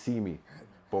could really see me.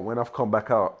 But when I've come back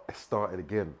out, it started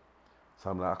again. So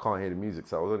I'm like, I can't hear the music.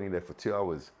 So I was only there for 2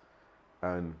 hours,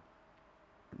 and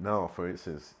now, for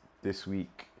instance, this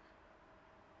week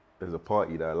there's a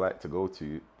party that I like to go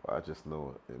to, but I just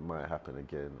know it might happen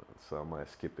again, so I might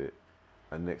skip it.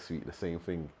 And next week the same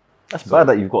thing. That's bad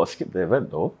that you've got to skip the event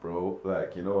though. Bro,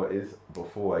 like, you know what it is?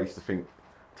 Before, I used to think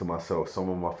to myself, some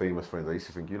of my famous friends, I used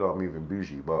to think, you lot are moving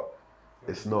bougie, but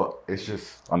it's not. It's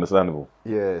just, Understandable.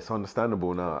 yeah, it's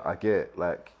understandable now. I get,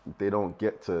 like, they don't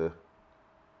get to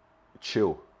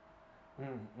chill.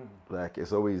 Like,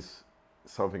 it's always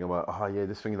something about, oh yeah,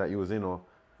 this thing that you was in, or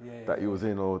that you was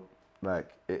in, or like,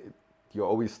 you're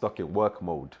always stuck in work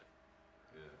mode.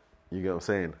 Yeah. You get what I'm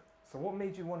saying? So what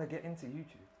made you want to get into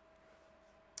YouTube?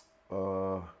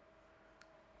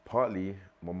 Partly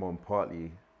my mum,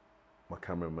 partly my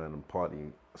cameraman, and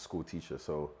partly a school teacher.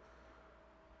 So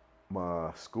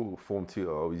my school form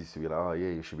tutor always used to be like, "Oh yeah,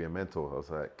 you should be a mentor."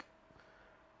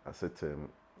 I said to him,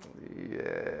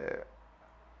 "Yeah,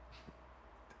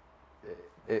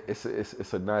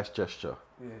 it's a nice gesture.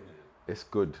 Yeah. It's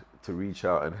good to reach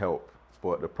out and help,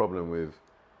 but the problem with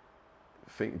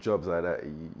jobs like that,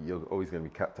 you're always going to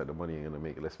be capped at the money you're going to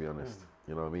make. Let's be honest.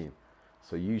 You know what I mean?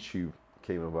 So YouTube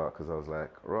came about because I was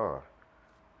like,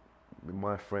 with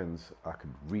my friends, I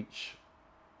could reach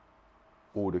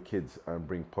all the kids and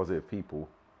bring positive people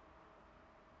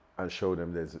and show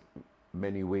them there's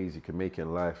many ways you can make it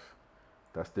in life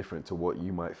that's different to what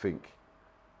you might think,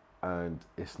 and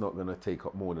it's not going to take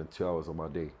up more than 2 hours of my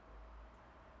day.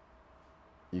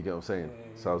 You get what I'm saying? Yeah.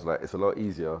 So I was like, it's a lot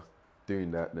easier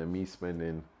doing that than me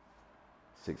spending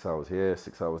 6 hours here,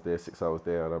 6 hours there, 6 hours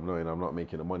there, and I'm knowing I'm not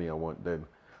making the money I want. Then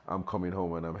I'm coming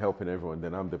home and I'm helping everyone.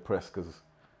 Then I'm depressed because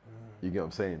you get what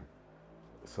I'm saying.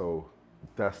 So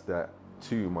that's that.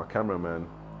 Too, my cameraman,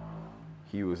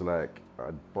 he was like,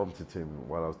 I bumped into him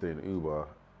while I was doing Uber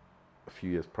a few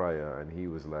years prior, and he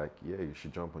was like, "Yeah, you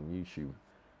should jump on YouTube."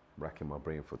 Racking my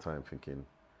brain for time, thinking,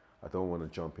 I don't want to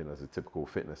jump in as a typical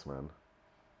fitness man,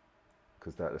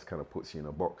 because that just kind of puts you in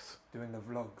a box. Doing the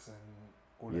vlogs and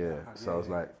all of that. Yeah, so I was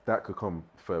like, that could come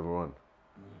further on.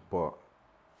 But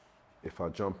if I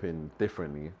jump in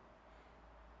differently,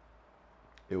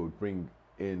 it would bring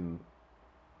in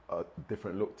a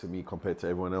different look to me compared to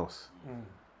everyone else.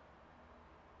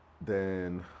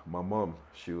 Then my mom,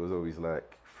 she was always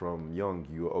like, from young,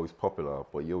 you were always popular,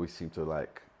 but you always seem to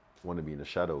like want to be in the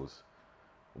shadows.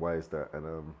 Why is that?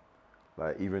 And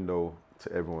like, even though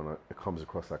to everyone it comes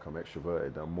across like I'm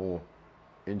extroverted, I'm more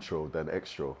intro than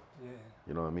extra. Yeah.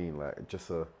 You know what I mean? Like, just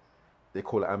they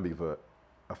call it ambivert.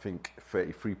 I think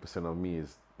 33% of me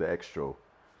is the extra,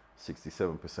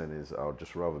 67% is I'll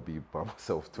just rather be by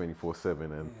myself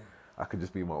 24/7, and I could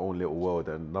just be in my own little world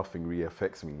and nothing really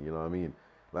affects me. You know what I mean?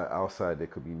 Like, outside there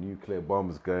could be nuclear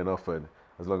bombs going off, and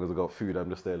as long as I got food, I'm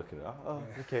just there looking at,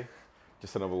 okay,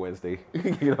 just another Wednesday.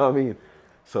 You know what I mean?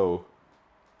 So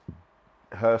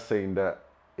her saying that,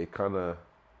 it kind of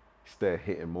started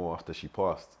hitting more after she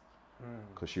passed,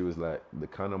 because she was like, the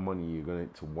kind of money you're going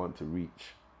to want to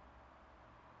reach,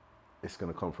 it's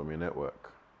going to come from your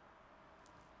network,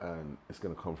 and it's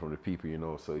going to come from the people you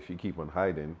know. So if you keep on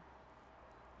hiding,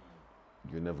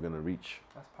 you're never going to reach.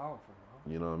 That's powerful,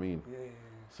 bro. You know what I mean? Yeah.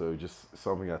 So just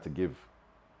something I had to give.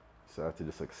 So I had to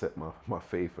just accept my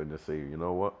faith and just say, you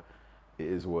know what? It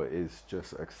is what it is.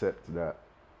 Just accept that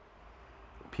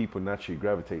people naturally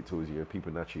gravitate towards you, and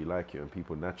people naturally like you, and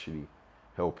people naturally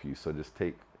help you. So just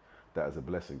take that as a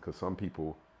blessing, because some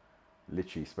people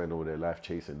literally spend all their life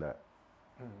chasing that.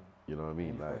 You know what I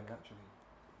mean? Like, naturally.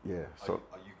 Yeah. So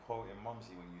are you quoting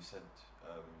Mumsy when you said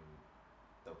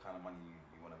the kind of money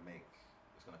you want to make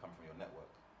it's gonna come from your network.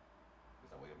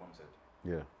 Is that what your mum said?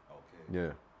 Yeah, Okay.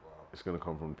 yeah. Wow. It's gonna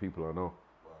come from people I know.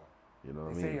 Wow. You know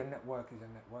what I They mean? say your network is your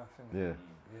net worth, innit? Yeah.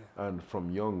 Yeah. And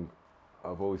from young,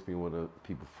 I've always been one of the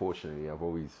people. Fortunately, I've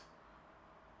always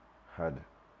had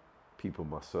people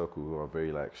in my circle who are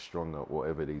very like strong at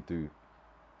whatever they do.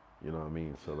 You know what I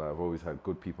mean? So like, I've always had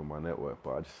good people in my network,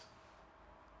 but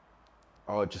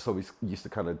I just always used to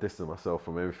kind of distance myself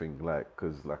from everything, like,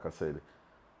 because like I said,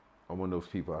 I'm one of those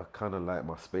people. I kind of like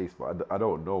my space, but I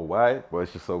don't know why. But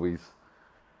it's just always,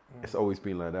 it's always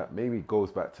been like that. Maybe it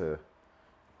goes back to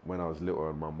when I was little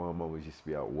and my mum always used to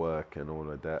be at work and all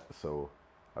of that. So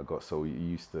I got so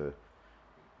used to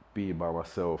being by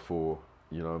myself, or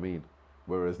you know what I mean.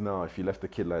 Whereas now, if you left a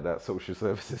kid like that, social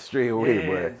services straight away,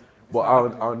 boy. it's But not I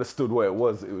happening. understood what it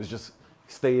was. It was just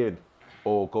stay in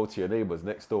or go to your neighbours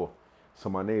next door. So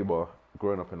my neighbour,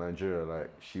 growing up in Nigeria, like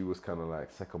she was kind of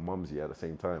like second mumsy at the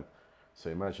same time. So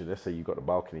imagine, let's say you got the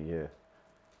balcony here.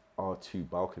 Our two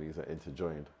balconies are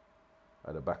interjoined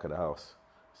at the back of the house.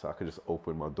 So I could just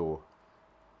open my door,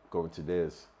 go into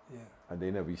theirs. Yeah. And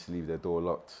they never used to leave their door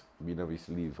locked. We never used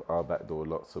to leave our back door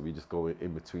locked. So we just go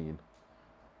in between.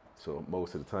 So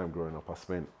most of the time growing up, I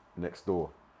spent next door,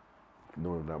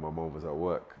 knowing that my mom was at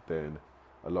work. Then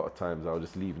a lot of times I'll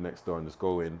just leave next door and just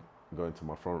go into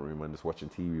my front room and just watching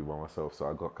TV by myself. So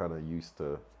I got kind of used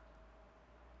to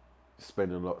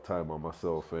spending a lot of time on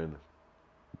myself and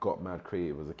got mad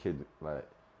creative as a kid. Like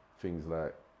things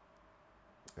like,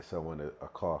 if I wanted a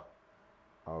car,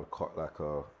 I would cut like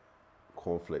a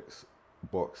cornflakes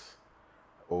box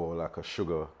or like a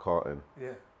sugar carton. Yeah.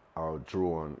 I'll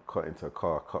draw and cut into a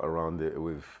car, cut around it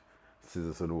with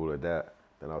scissors and all of that.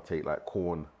 Then I'll take like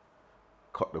corn,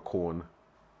 cut the corn,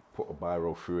 put a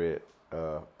biro through it,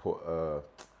 put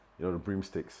you know the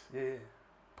broomsticks, Yeah.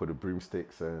 put the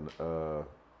broomsticks and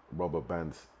rubber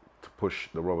bands to push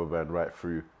the rubber band right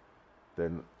through.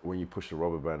 Then when you push the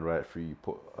rubber band right through, you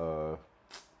put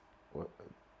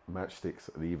matchsticks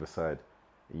on either side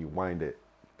and you wind it.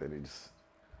 Then it just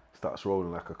starts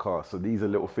rolling like a car. So these are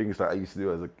little things that I used to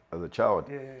do as a child.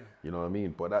 Yeah. You know what I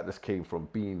mean? But that just came from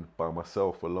being by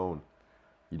myself alone.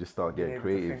 You just start Being getting able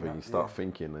to creative think and you that, start yeah.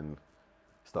 thinking and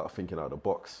start thinking out of the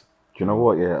box. Do you know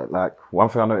what? Yeah, like one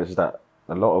thing I noticed is that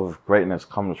a lot of greatness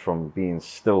comes from being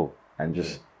still and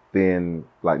just being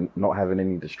like not having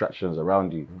any distractions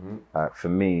around you. Like for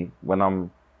me, when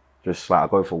I'm just like I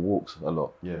go for walks a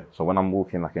lot. Yeah. So when I'm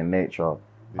walking like in nature,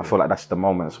 I feel like that's the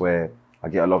moments where I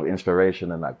get a lot of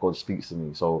inspiration and like God speaks to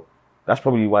me. So that's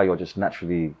probably why you're just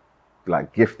naturally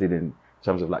like gifted in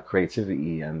terms of like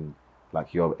creativity and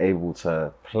like you're able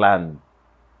to plan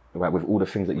like with all the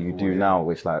things that you do now.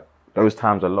 It's like those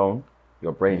times alone,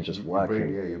 your brain's just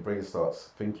working. Your brain starts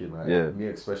thinking. Like Yeah. me,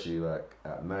 especially like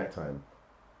at night time,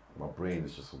 my brain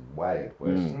is just wide.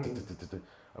 Where it's just,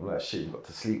 I'm like, shit, you got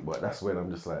to sleep. But that's when I'm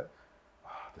just like,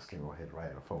 this came in my head right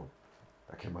on the phone.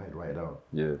 That came in my head right down.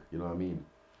 Yeah. You know what I mean?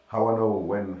 How I know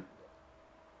when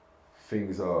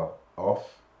things are off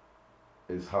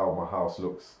is how my house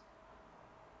looks.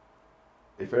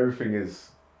 If everything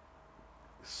is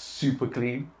super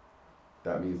clean,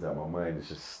 that means that my mind is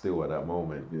just still at that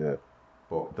moment. Yeah.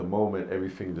 But the moment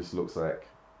everything just looks like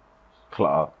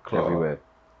Clutter Clutter. everywhere.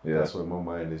 Yeah. that's when my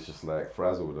mind is just like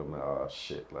frazzled. I'm like, oh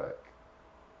shit, like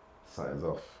something's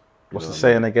off. You What's know the what I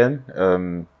saying mean?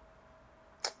 again?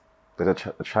 There's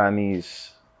a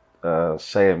Chinese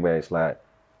saying where it's like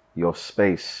your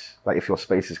space, like if your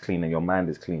space is clean and your mind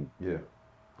is clean, Yeah,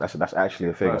 that's actually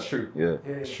a thing. that's true. Yeah.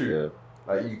 It's true.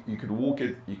 Like you could walk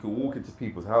into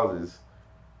people's houses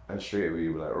and straight away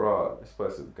you'd be like, rah, this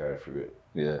person's going through it.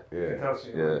 Yeah. Yeah.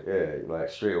 Yeah. Yeah, like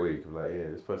straight away you can be like, yeah,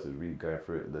 this person's really going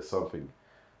through it. There's something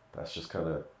that's just kind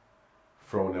of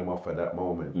throwing them off at that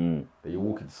moment. That you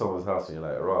walk into someone's house and you're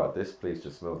like, rah, this place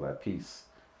just smells like peace.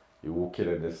 You walk in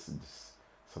and there's just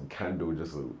some candle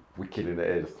just wicked in the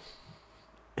air.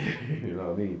 You know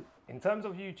what I mean? In terms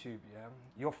of YouTube, yeah,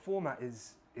 your format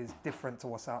is different to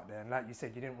what's out there. And like you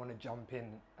said, you didn't want to jump in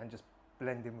and just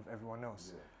blend in with everyone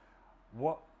else.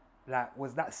 What, like,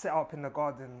 was that set up in the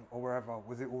garden or wherever?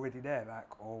 Was it already there,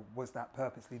 like, or was that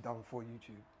purposely done for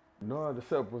YouTube? No, the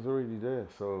setup was already there.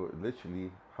 So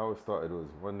literally how it started was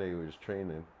one day we were just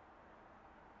training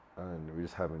and we were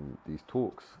just having these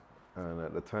talks. And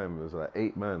at the time it was like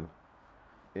 8 men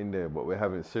in there, but we're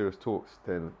having serious talks.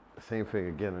 Then the same thing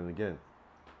again and again.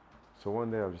 So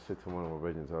one day I just said to one of my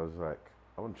brethren, I was like,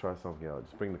 I want to try something out.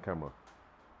 Just bring the camera.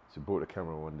 So we brought the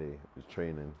camera one day, was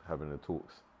training, having the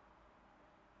talks.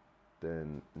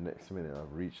 Then next minute I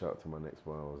reached out to my next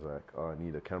one. I was like, I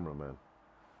need a cameraman.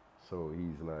 So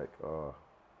he's like,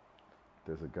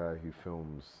 there's a guy who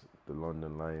films the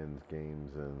London Lions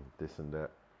games and this and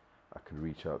that. I could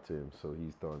reach out to him. So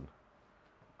he's done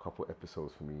a couple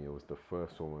episodes for me. It was the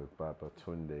first one with Baba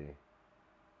Tunde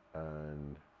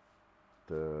and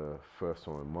the first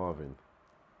one with Marvin.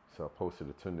 So I posted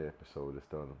a Tunde episode. It's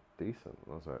done decent.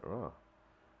 I was like, rah,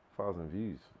 1,000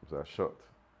 views. I was shocked.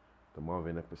 The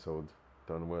Marvin episode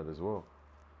done well as well.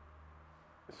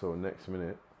 So next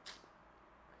minute,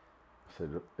 I said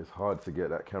it's hard to get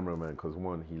that cameraman because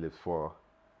one, he lives far.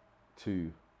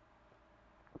 Two,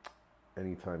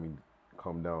 anytime he'd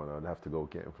come down, I'd have to go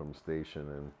get him from the station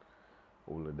and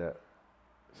all of that.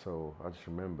 So I just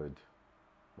remembered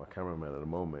my cameraman at the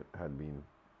moment had been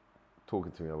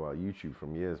talking to me about YouTube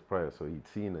from years prior, so he'd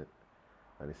seen it.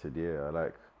 And he said, yeah, I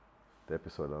like the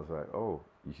episode. I was like, oh,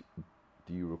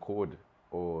 do you record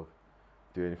or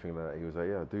do anything like that? He was like,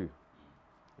 yeah, I do.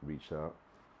 He reached out,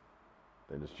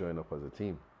 then just joined up as a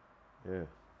team. Yeah.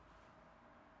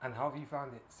 And how have you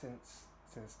found it since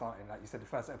starting? Like you said, the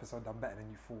first episode done better than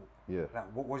you thought. Yeah.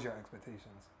 Like, what was your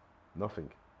expectations? Nothing.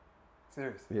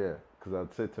 Serious? Yeah, because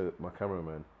I'd said to my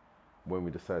cameraman when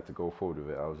we decided to go forward with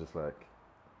it, I was just like,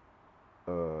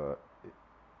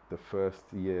 the first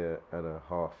year and a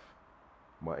half,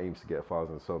 my aim's to get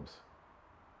 1,000 subs.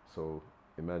 So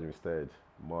imagine we started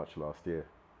March last year.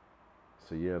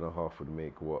 So a year and a half would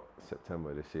make what,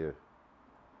 September this year.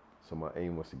 So my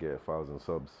aim was to get 1,000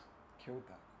 subs. Killed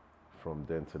that. From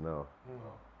then to now. Mm.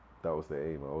 That was the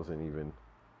aim. I wasn't even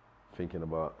thinking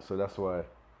about, so that's why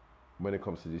when it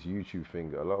comes to this YouTube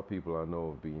thing, a lot of people I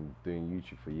know have been doing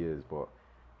YouTube for years, but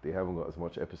they haven't got as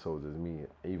much episodes as me,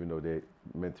 even though they're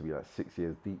meant to be like 6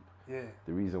 years deep. Yeah.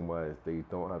 The reason why is they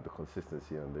don't have the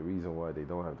consistency, and the reason why they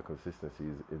don't have the consistency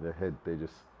is in their head, they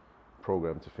just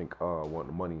programmed to think, oh, I want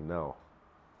the money now.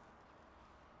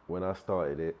 When I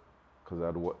started it, because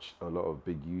I'd watched a lot of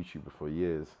big YouTubers for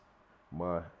years,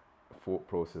 my thought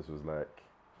process was like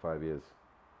 5 years.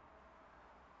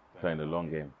 Playing the long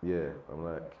game. Yeah, I'm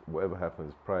like, whatever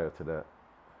happens prior to that,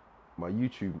 my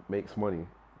YouTube makes money,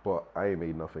 but I ain't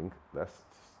made nothing. That's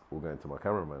all going to my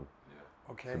cameraman.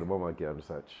 Yeah. Okay. So the moment I get, I'm just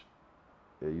like,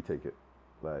 yeah, you take it.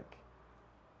 Like,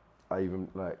 I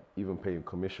even pay him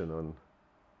commission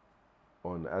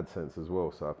on AdSense as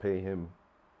well. So I pay him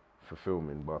for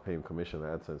filming, but I pay him commission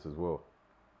on AdSense as well.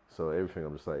 So everything,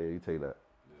 I'm just like, yeah, you take that.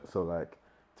 Yeah. So like,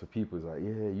 to people, it's like, yeah,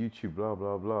 YouTube, blah,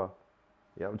 blah, blah.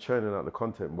 Yeah, I'm churning out the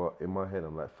content, but in my head,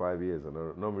 I'm like 5 years. And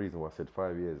another reason why I said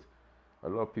 5 years, a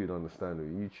lot of people don't understand with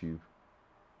YouTube,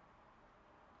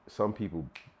 some people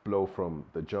blow from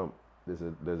the jump. There's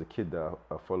a kid that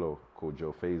I follow called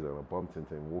Joe Fazer, and I bumped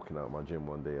into him walking out of my gym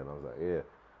one day, and I was like, yeah,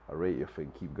 I rate your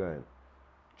thing, keep going.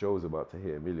 Joe's about to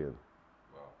hit 1 million.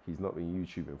 Wow. He's not been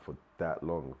YouTubing for that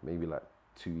long, maybe like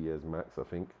 2 years max, I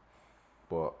think.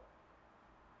 But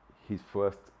his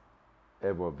first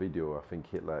ever video, I think,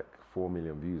 hit like 4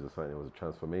 million views or something. It was a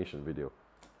transformation video.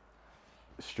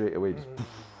 Straight away, just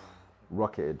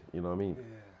rocketed, you know what I mean? Yeah.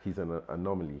 He's an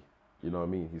anomaly, you know what I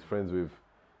mean? He's friends with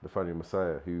Nathaniel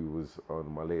Messiah, who was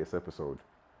on my latest episode.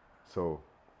 So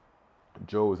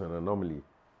Joe's an anomaly.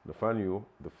 Nathaniel,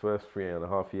 the first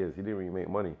 3.5 years, he didn't really make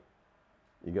money.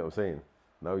 You get what I'm saying?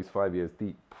 Now he's 5 years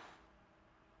deep.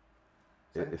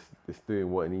 So It's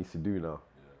doing what it needs to do now.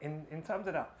 in terms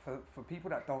of that, for people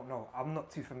that don't know, I'm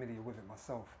not too familiar with it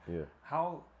myself. Yeah.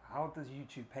 How does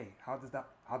YouTube pay? How does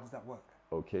that work?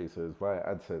 Okay, so it's via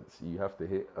AdSense. You have to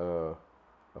hit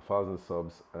 1,000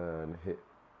 subs and hit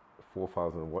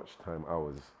 4,000 watch time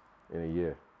hours in a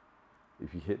year.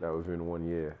 If you hit that within 1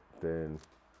 year, then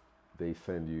they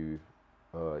send you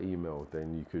email.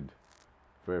 Then you could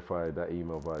verify that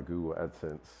email via Google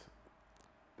AdSense.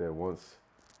 Then once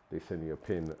they send you a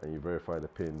PIN and you verify the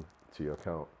PIN to your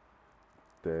account,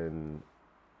 then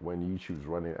when YouTube's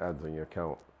running ads on your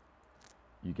account,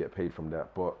 you get paid from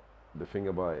that. But the thing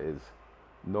about it is,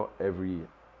 not every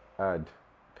ad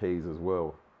pays as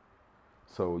well.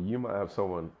 So you might have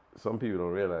some people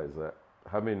don't realize that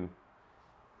having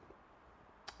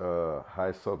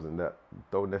high subs and that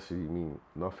don't necessarily mean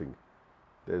nothing.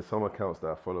 There's some accounts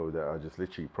that I follow that are just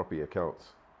literally property accounts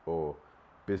or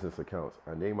business accounts,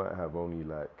 and they might have only,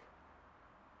 like,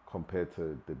 compared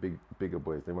to the bigger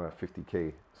boys, they might have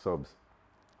 50k subs.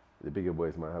 The bigger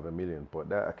boys might have 1 million, but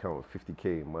that account with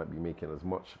 50k might be making as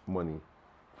much money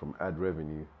from ad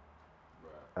revenue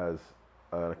as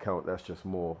an account that's just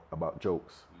more about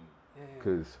jokes. Yeah.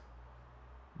 Because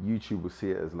YouTube will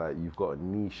see it as like you've got a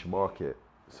niche market,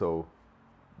 so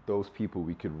those people,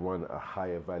 we could run a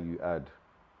higher value ad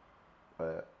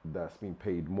that's been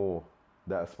paid more,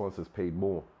 that sponsors paid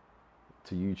more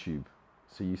to YouTube,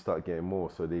 so you start getting more.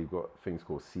 So they've got things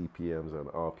called CPMs and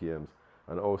RPMs,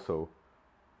 and also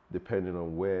depending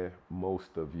on where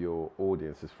most of your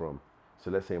audience is from.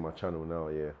 So let's say my channel now,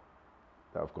 yeah,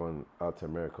 that I've gone out to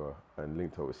America and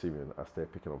linked up with Syrian, I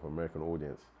start picking up American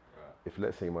audience. Right. If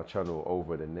let's say my channel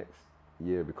over the next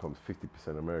year becomes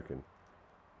 50% American,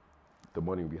 the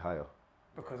money will be higher.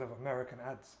 Because of American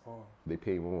ads, or They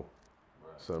pay more.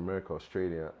 Right. So America,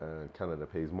 Australia, and Canada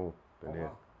pays more than oh, here.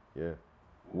 wow. Yeah.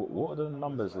 What are the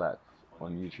numbers like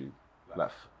on YouTube?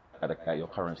 Like at your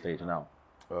current stage now?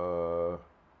 So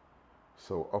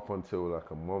up until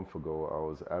like a month ago, I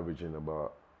was averaging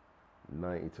about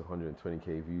 90 to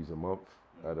 120k views a month.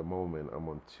 At the moment, I'm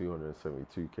on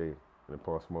 272k. In the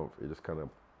past month, it just kind of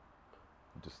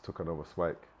just took another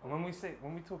spike. And when we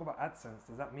talk about AdSense,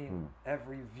 does that mean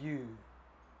every view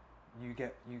you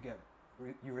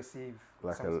receive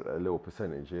Like some- a little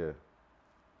percentage, yeah.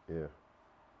 Yeah.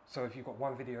 So if you've got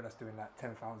one video that's doing like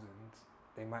 10,000,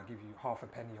 they might give you half a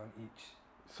penny on each.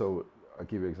 So I'll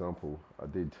give you an example. I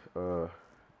did the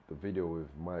video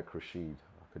with Mike Rashid.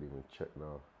 I could even check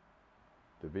now.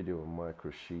 The video with Mike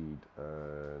Rashid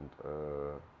and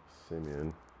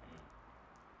Simeon.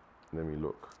 Let me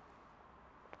look.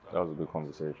 That was a good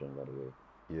conversation, by the way.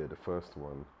 Yeah, the first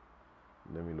one.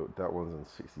 Let me look. That one's on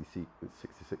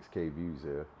 66k views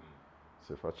here.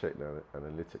 So if I check the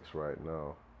analytics right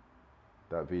now,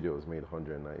 that video has made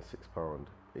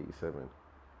 £196.87.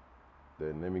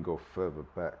 Then let me go further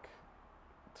back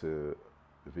to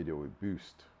the video with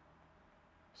Boost.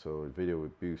 So the video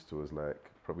with Boost was like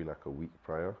probably like a week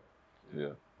prior.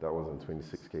 Yeah. That was on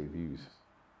 26k views.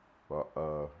 But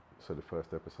so the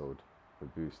first episode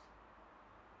with Boost.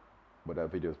 But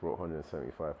that video's brought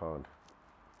 £175.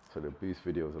 So the Boost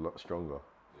video is a lot stronger.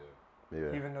 Yeah.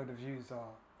 Yeah. Even though the views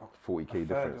are 40k a third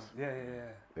difference. of,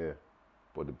 yeah. Yeah.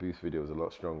 But the Boost video is a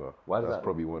lot stronger. Why is That's that?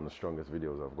 probably one of the strongest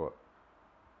videos I've got.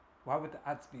 Why would the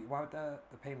ads be? Why would the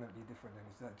payment be different then?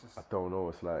 Is that just I don't know.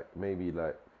 It's like maybe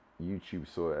like YouTube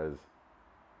saw it as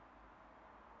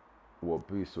what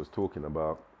Boost was talking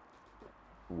about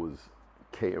was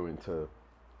catering to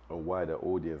a wider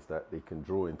audience that they can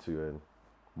draw into and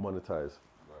monetize.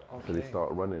 Right. So they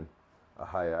start running a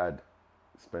higher ad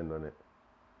spend on it.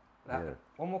 Like, Yeah.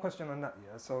 one more question on that,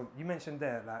 yeah. So you mentioned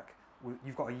there, like,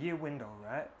 you've got a year window,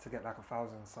 right, to get like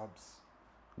 1,000 subs.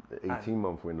 The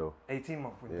 18-month window.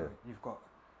 18-month window. Yeah. You've got.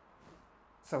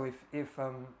 So if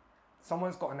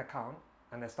someone's got an account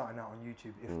and they're starting out on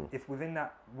YouTube, if within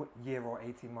that year or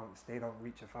 18 months they don't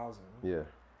reach 1,000, Yeah.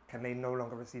 can they no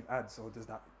longer receive ads, or does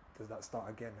that start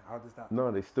again? How does that?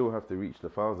 No, they still have to reach the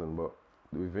 1,000, but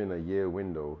within a year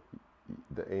window,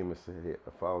 the aim is to hit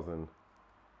 1,000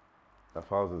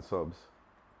 subs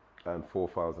and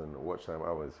 4,000 watch time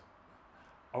hours.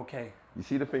 Okay. You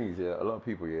see, the thing is, yeah, a lot of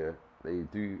people, yeah, they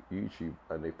do YouTube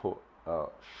and they put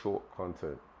out short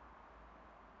content,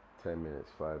 10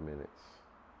 minutes, 5 minutes,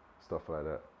 stuff like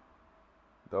that.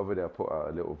 The other day I put out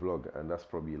a little vlog, and that's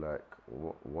probably like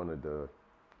one of the,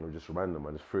 it was just random.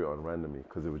 I just threw it on randomly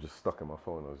because it was just stuck in my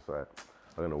phone. I was just like,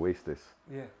 I'm gonna waste this.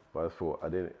 Yeah. But I thought I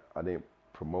didn't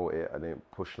promote it. I didn't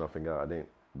push nothing out. I didn't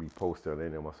repost it on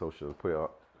any of my socials. Put it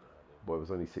up, but it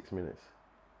was only 6 minutes.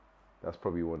 That's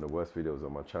probably one of the worst videos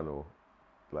on my channel,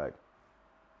 like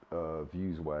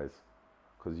views wise,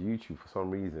 because YouTube for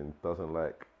some reason doesn't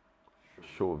like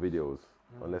short videos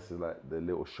unless it's like the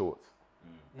little shorts.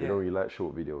 They don't really like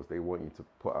short videos. They want you to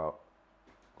put out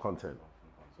content.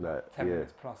 Like 10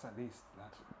 minutes plus at least.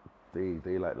 Like.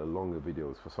 They like the longer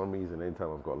videos. For some reason,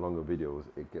 anytime I've got longer videos,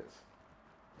 it gets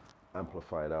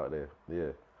amplified out there.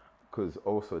 Yeah, because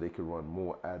also they can run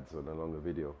more ads on a longer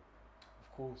video.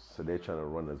 Of course. So they're trying to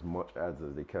run as much ads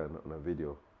as they can on a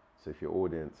video. So if your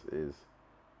audience is,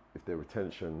 if their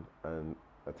retention and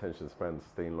attention span is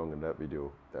staying long in that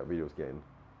video's getting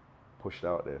pushed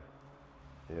out there.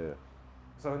 Yeah.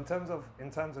 So in terms of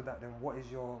that, then what is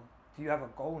do you have a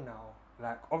goal now?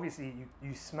 Like, obviously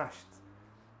you smashed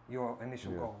your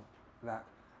initial goal. Like,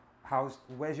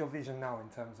 where's your vision now in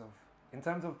terms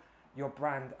of your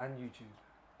brand and YouTube?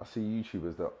 I see YouTube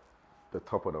as the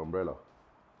top of the umbrella.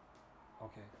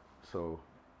 Okay. So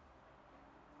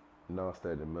now I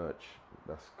started the merch,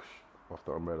 that's off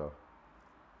the umbrella.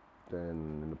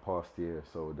 Then in the past year,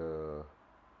 so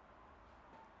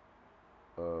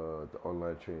the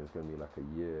online training is going to be like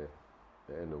a year,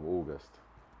 the end of August.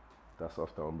 That's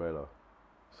off the umbrella.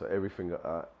 So everything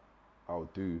that I'll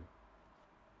do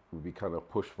will be kind of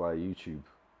pushed via YouTube.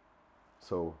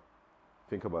 So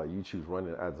think about YouTube's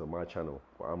running ads on my channel,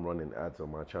 but I'm running ads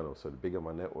on my channel. So the bigger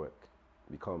my network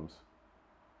becomes,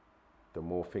 the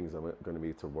more things I'm going to be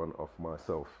able to run off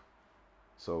myself.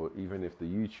 So even if the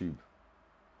YouTube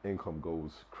income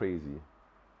goes crazy,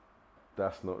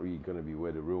 that's not really going to be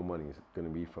where the real money is going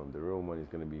to be from. The real money is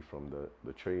going to be from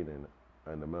the training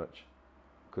and the merch.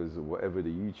 Because whatever the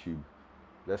YouTube,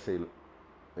 let's say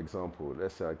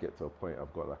I get to a point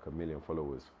I've got like 1 million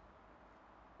followers.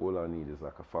 All I need is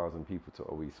like 1,000 people to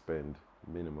always spend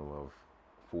minimum of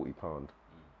 £40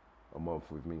 a month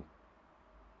with me.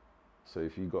 So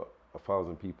if you got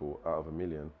 1,000 people out of 1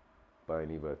 million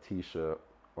buying either a t-shirt,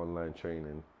 online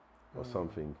training or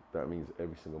something, that means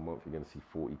every single month you're going to see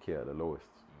 40k at the lowest.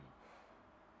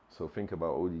 So think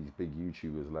about all these big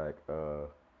YouTubers like the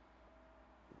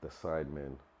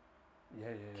Sidemen,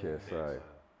 KSI,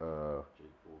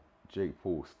 Jake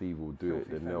Paul, Steve will do it,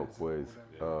 the Nelk Boys,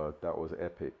 that was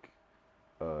epic.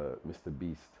 Mr.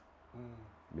 Beast.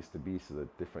 Mr. Beast is a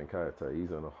different character.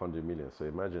 He's on 100 million. So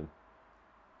imagine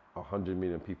 100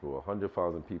 million people,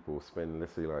 100,000 people spend,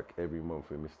 let's say, like every month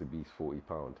with Mr. Beast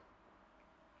 £40.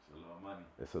 It's a lot of money.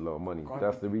 It's a lot of money.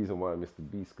 That's the reason why Mr.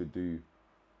 Beast could do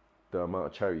the amount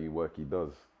of charity work he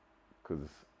does, because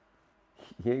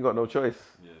he ain't got no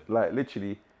choice. Yeah. Like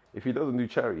literally, if he doesn't do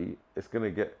charity, it's gonna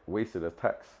get wasted as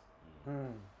tax.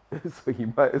 So he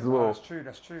might as well.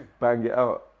 That's true. Bang it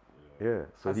out. Yeah.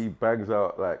 So he bangs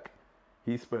out like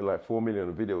he spent like 4 million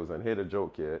on videos, and hear the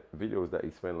joke, yeah. Videos that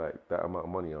he spent like that amount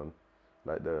of money on,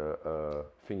 like the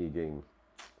thingy game.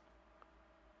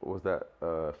 What was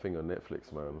that thing on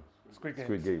Netflix, man?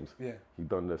 Squid Games. Yeah. He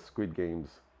done the Squid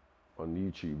Games on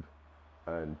YouTube,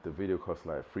 and the video cost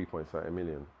like 3.7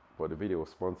 million, but the video was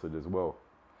sponsored as well.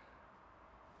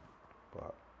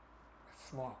 But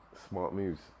smart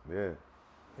moves, yeah.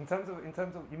 In terms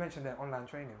of, you mentioned that online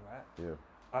training, right?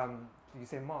 Yeah. You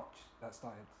say March that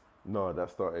started? No, that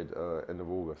started end of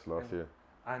August last year.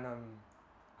 And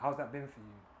how's that been for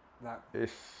you? Like,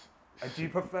 It's. do you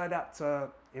prefer that to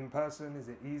in person? Is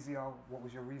it easier? What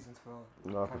was your reasons for?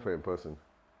 No, I prefer in person.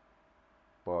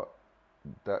 But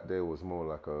that day was more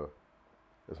like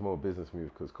it's more a business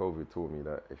move, because COVID taught me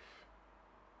that if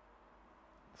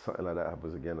something like that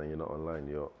happens again and you're not online,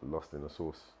 you're lost in the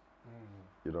source.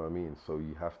 You know what I mean? So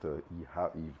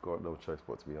you've got no choice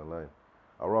but to be online.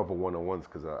 I rather one-on-ones,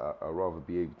 because I rather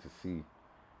be able to see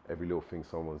every little thing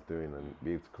someone's doing and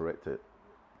be able to correct it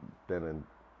then and,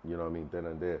 you know what I mean, then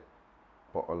and there.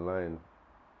 But online,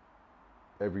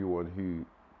 everyone who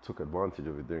took advantage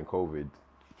of it during COVID,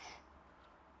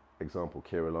 example,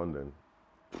 Kira London,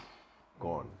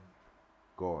 gone.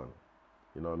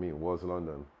 You know what I mean? Was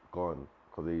London, gone,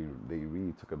 because they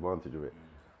really took advantage of it.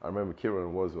 I remember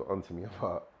Kieran was onto me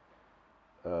about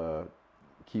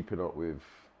keeping up with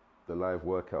the live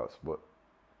workouts, but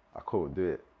I couldn't do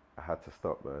it. I had to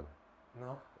stop, man.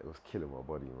 No? It was killing my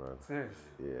body, man. Serious?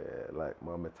 Yeah, like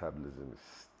my metabolism is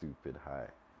stupid high.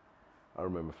 I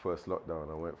remember first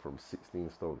lockdown, I went from 16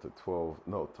 stone to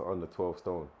under 12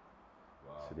 stone.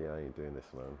 Wow. I said, yeah, I ain't doing this,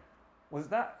 man. Was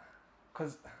that,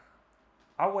 because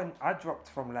I dropped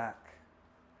from like,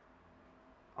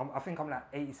 I think I'm like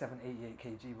 87, 88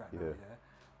 kg right now,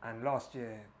 yeah? And last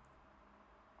year,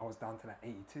 I was down to like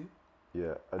 82.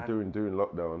 Yeah, and during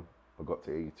lockdown, I got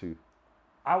to 82.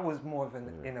 I was more of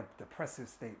in a depressive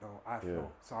state though, I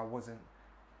felt. So I wasn't.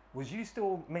 Was you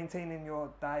still maintaining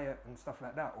your diet and stuff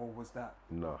like that, or was that?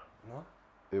 No. No?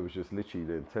 It was just literally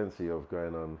the intensity of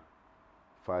going on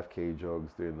 5k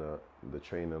jogs, doing the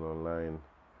training online,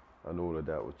 and all of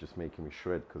that was just making me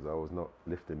shred, because I was not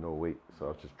lifting no weight, so I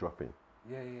was just dropping.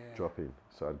 Dropping.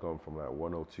 So I'd gone from like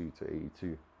 102 to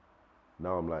 82.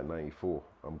 Now I'm like 94.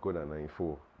 I'm good at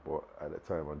 94, but at the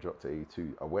time I dropped to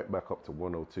 82. I went back up to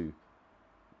 102.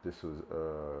 This was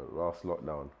last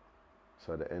lockdown.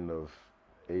 So at the end of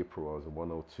April, I was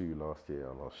 102 last year,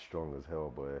 and I was strong as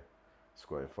hell, boy.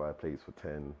 Squatting 5 plates for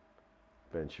 10,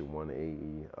 benching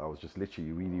 180. I was just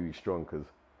literally really, really strong, because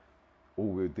all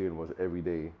we were doing was every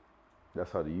day.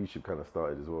 That's how the YouTube kind of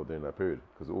started as well during that period,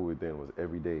 because all we were doing was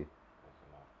every day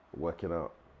working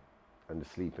out and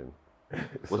just sleeping.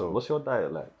 What's your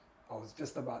diet like? I was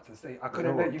just about to say, I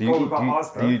couldn't let you go without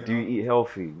asking. Do you eat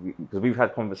healthy? Because we've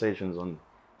had conversations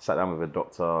sat down with a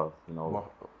doctor, you know.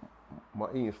 My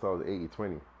eating style is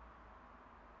 80-20.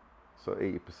 So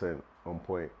 80% on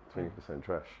point, 20%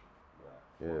 trash.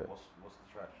 Right. Yeah. What's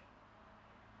the trash?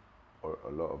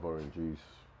 A lot of orange juice,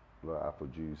 a lot of apple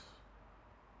juice.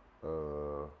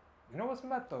 You know what's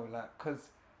mad though? Like, because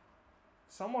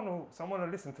someone will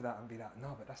listen to that and be like,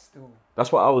 no, but that's still...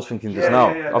 That's what I was thinking just now.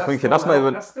 I was thinking, that's not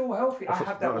even... That's still healthy. I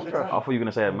have that all the time. I thought you were going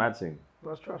to say a mad thing.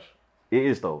 That's trash. It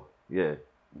is though, yeah.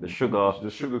 The sugar. The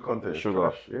sugar content is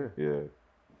sugar. trash, yeah.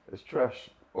 It's trash.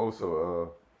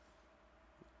 Also,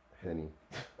 Henny.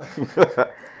 That's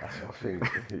my thing,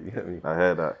 you get me? I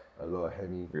heard that. A lot of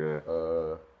Henny. Yeah.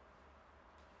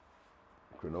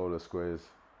 Granola squares.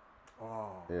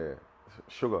 Oh. Yeah,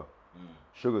 sugar. Mm.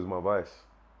 Sugar's my vice.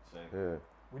 Same. Yeah.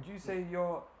 Would you say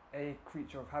you're a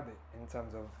creature of habit in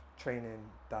terms of training,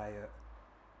 diet,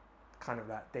 kind of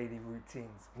like daily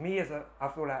routines? Me I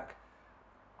feel like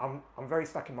I'm very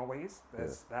stuck in my ways.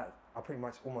 There's that I pretty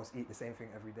much almost eat the same thing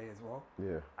every day as well.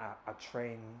 Yeah. I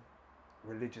train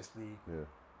religiously. Yeah.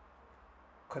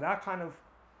 Could I kind of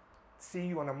see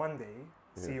you on a Monday,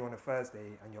 see Yeah. you on a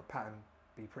Thursday, and your pattern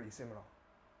be pretty similar?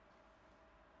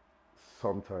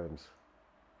 Sometimes.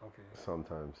 Okay.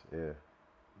 Sometimes. Yeah.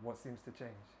 What seems to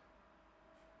change?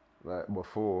 Like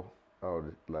before, I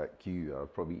would like you.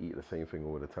 I'd probably eat the same thing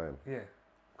all the time Yeah.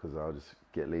 because I'll just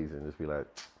get lazy and just be like,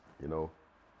 you know,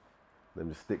 let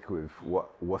me just stick with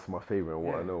what's my favorite and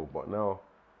what I Yeah. know. But now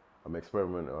I'm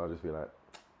experimenting. I'll just be like,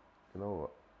 you know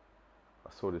what? I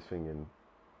saw this thing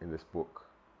in this book,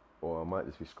 or I might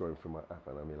just be scrolling through my app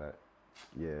and I'll be like,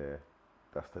 yeah,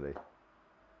 that's today.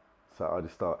 So I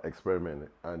just start experimenting,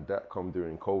 and that come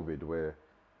during COVID where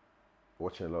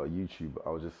watching a lot of YouTube, I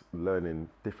was just learning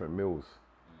different meals.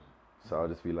 So I'll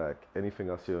just be like, anything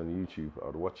I see on YouTube,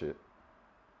 I'd watch it.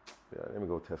 Yeah, let me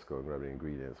go Tesco and grab the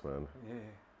ingredients, man. Yeah.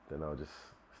 Then I'll just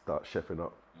start chefing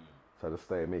up. So I just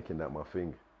started making that my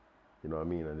thing. You know what I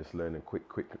mean? And just learning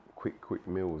quick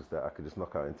meals that I could just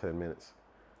knock out in 10 minutes.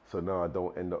 So now I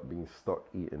don't end up being stuck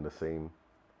eating the same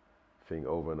thing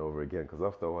over and over again. Because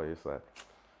after a while, it's like,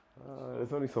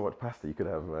 there's only so much pasta you could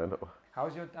have, man.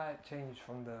 How's your diet changed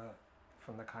from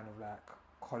the kind of like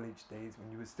college days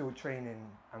when you were still training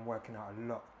and working out a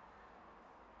lot?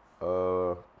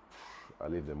 I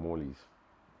lived in Morley's,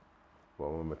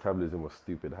 but my metabolism was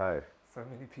stupid high. So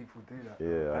many people do that.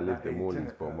 Yeah, I at lived that in age,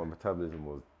 Morley's, innit? but my metabolism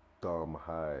was dumb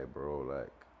high, bro.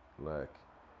 Like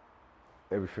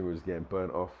everything was getting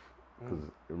burnt off. Because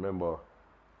remember,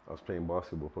 I was playing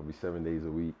basketball probably 7 days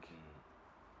a week.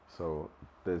 So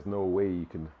there's no way you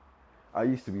can. I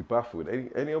used to be baffled.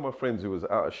 Any of my friends who was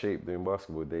out of shape doing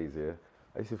basketball days, yeah,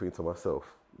 I used to think to myself,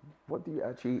 what do you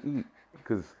actually eat?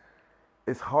 Because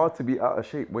it's hard to be out of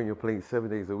shape when you're playing 7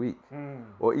 days a week.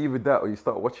 Or even that, or you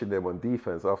start watching them on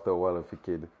defense after a while and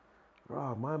thinking,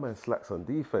 my man slacks on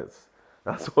defense.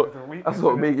 That's what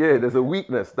there's a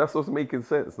weakness. That's what's making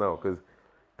sense now. Because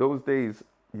those days,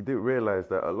 you didn't realize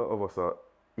that a lot of us, our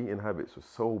eating habits were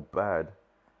so bad.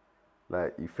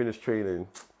 Like, you finish training,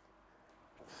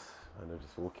 and they're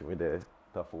just walking with their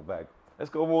duffel bag.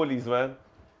 Let's go Morley's, man.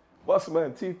 Boss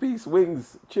man, 2-piece,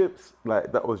 wings, chips.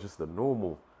 Like, that was just the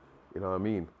normal. You know what I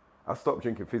mean? I stopped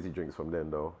drinking fizzy drinks from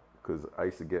then, though, because I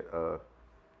used to get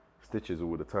stitches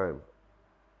all the time.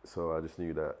 So I just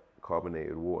knew that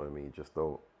carbonated water and me just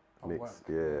don't mix.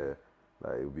 Yeah,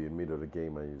 like it would be in the middle of the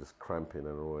game and you're just cramping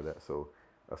and all of that. So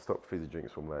I stopped fizzy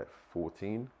drinks from like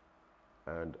 14,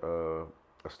 and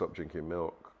I stopped drinking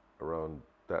milk around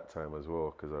that time as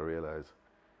well, because I realized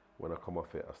when I come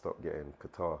off it, I stopped getting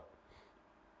catarrh.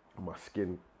 My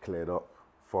skin cleared up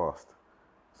fast,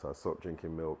 so I stopped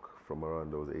drinking milk from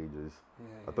around those ages.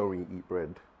 I don't really eat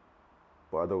bread,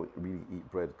 but I don't really eat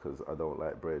bread because I don't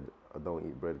like bread. I don't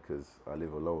eat bread because I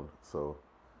live alone. So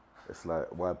it's like,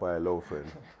 why buy a loaf? And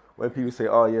when people say,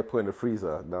 oh yeah, put in the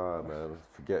freezer, nah man,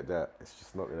 forget that. It's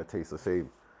just not gonna taste the same.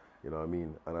 You know what I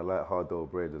mean? And I like hard dough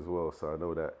bread as well. So I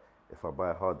know that if I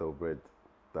buy hard dough bread,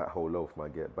 that whole loaf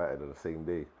might get battered on the same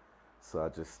day. So I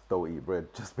just don't eat bread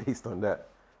just based on that.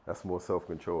 That's more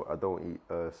self-control. I don't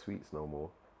eat sweets no more.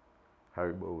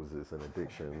 Haribo's is an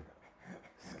addiction.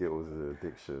 Skittles is an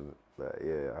addiction. Like,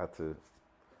 yeah, I had to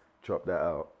drop that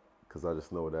out because I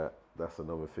just know that that's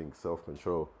another thing.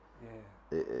 Self-control.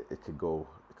 Yeah. It could go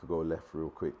left real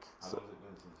quick. How So, long has it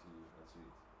been since you had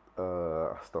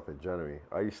sweets? I stopped in January.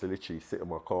 I used to literally sit in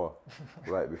my car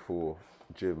right before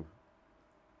gym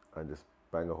and just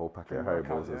bang a whole packet of Pre-workout,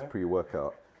 Haribo's as yeah?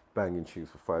 pre-workout, banging tunes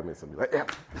for 5 minutes and be like, yeah,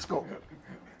 let's go.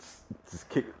 Just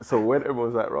kick. So when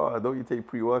everyone's like, "Raw, don't you take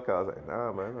pre-workout?" I was like,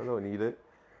 "Nah, man, I don't need it."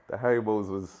 The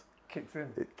Haribo's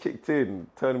kicked in,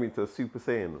 turned me into a Super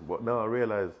Saiyan. But now I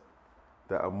realize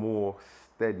that I'm more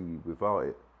steady without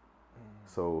it.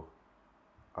 So,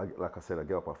 like I said, I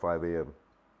get up at 5 a.m.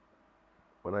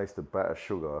 When I used to batter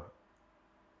sugar,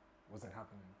 Wasn't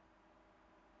happening.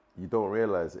 you don't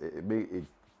realize it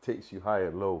takes you high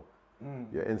and low.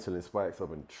 Your insulin spikes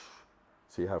up and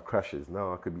so you have crashes.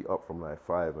 Now I could be up from like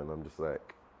 5 and I'm just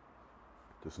like,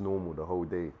 just normal the whole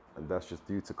day. And that's just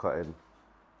due to cutting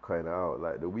it out.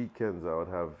 Like the weekends I would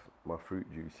have my fruit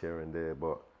juice here and there,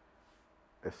 but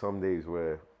there's some days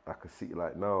where I could see,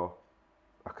 like now,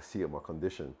 I could see it my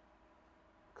condition.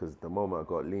 Because the moment I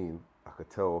got lean, I could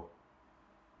tell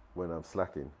when I'm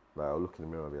slacking. Like I'll look in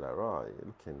the mirror and be like, right, you're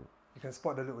looking You can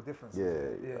spot the little differences.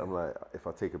 Yeah, I'm like, if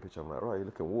I take a picture, I'm like, right, you're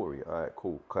looking watery. All right,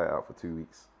 cool. Cut it out for 2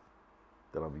 weeks.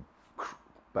 Then I'll be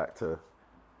back to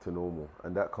normal.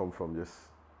 And that come from just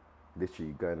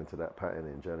literally going into that pattern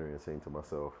in January and saying to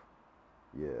myself,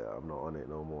 yeah, I'm not on it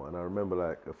no more. And I remember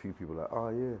like a few people like, oh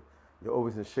yeah, you're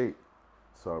always in shape.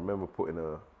 So I remember putting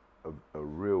a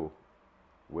reel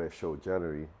where it showed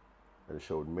January and it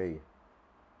showed May.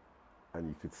 And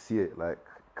you could see it like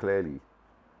clearly.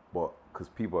 But because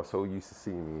people are so used to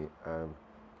seeing me and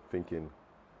thinking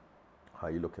how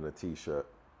you look in a t-shirt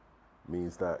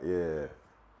means that, yeah,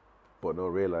 but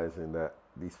not realizing that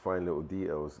these fine little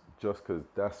details, just because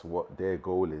that's what their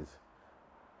goal is,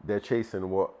 they're chasing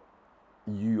what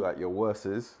you at your worst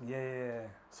is. Yeah.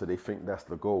 So they think that's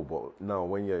the goal. But now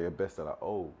when you're at your best, they're like,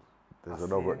 oh, there's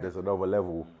another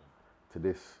level to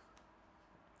this.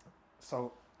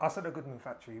 So us at the Goodman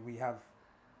Factory, we've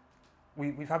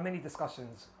had many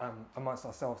discussions amongst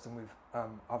ourselves and with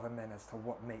other men as to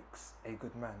what makes a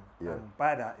good man. Yeah. And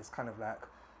by that, it's kind of like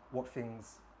what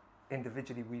things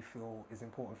individually we feel is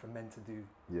important for men to do.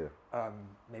 Yeah.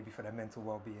 Maybe for their mental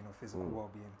well-being or physical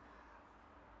well-being.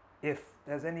 If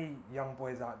there's any young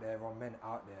boys out there or men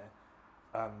out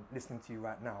there listening to you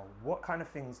right now, what kind of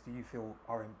things do you feel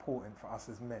are important for us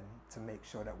as men to make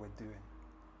sure that we're doing?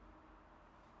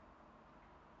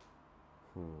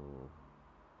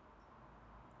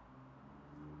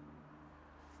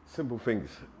 Simple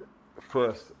things.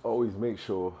 First, always make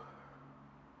sure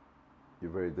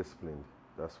you're very disciplined.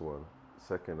 That's one.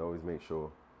 Second, always make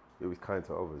sure you're always kind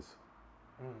to others.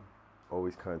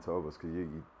 Always kind to others, because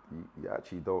you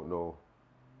actually don't know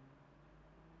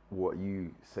what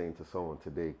you saying to someone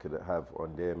today could have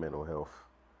on their mental health.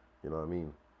 You know what I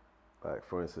mean? Like,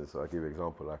 for instance, I'll give you an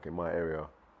example. Like in my area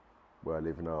where I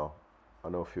live now, I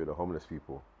know a few of the homeless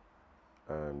people,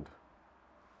 and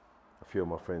a few of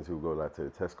my friends who go like to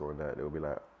Tesco and that, they'll be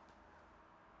like,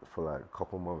 for like a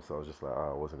couple months, I was just like,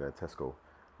 I wasn't going to Tesco.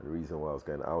 And the reason why I was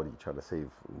going to Aldi, trying to save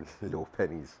little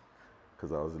pennies,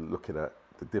 because I was looking at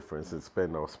the difference in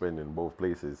spend I was spending in both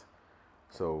places.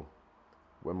 So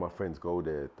when my friends go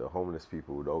there, the homeless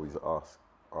people would always ask,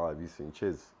 oh, have you seen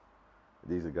Chiz?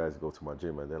 These are guys who go to my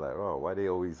gym, and they're like, oh, why they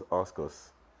always ask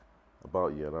us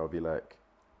about you? And I'll be like,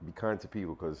 be kind to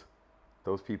people, because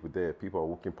those people there, people are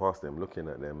walking past them, looking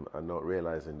at them, and not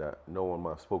realizing that no one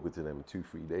might have spoken to them in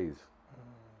 2-3 days.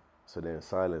 So they're in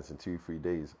silence in 2-3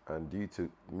 days. And due to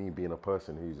me being a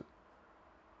person who's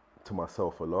to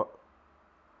myself a lot,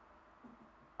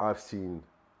 I've seen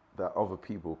that other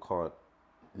people can't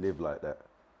live like that.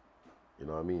 You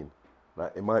know what I mean?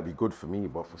 Like, it might be good for me,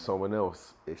 but for someone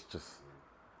else, it's just,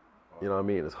 you know what I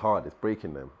mean? It's hard, it's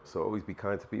breaking them. So always be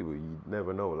kind to people. You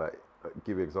never know. Like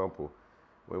give you an example.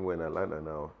 When we're in Atlanta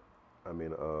now, I'm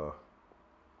in a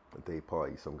day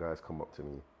party. Some guys come up to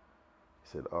me. He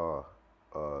said,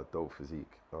 dope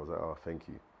physique. I was like, thank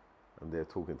you. And they're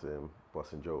talking to him,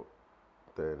 busting joke.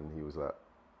 Then he was like,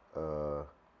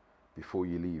 before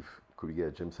you leave, could we get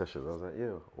a gym session? I was like,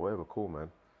 yeah, whatever, cool, man.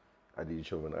 I did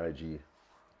show him an IG.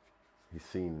 He's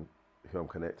seen who I'm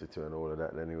connected to and all of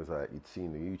that. And then he was like, he'd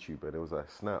seen the YouTube, and it was like,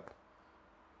 snap.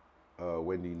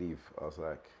 When do you leave? I was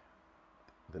like,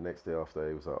 the next day after,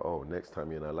 he was like, oh, next time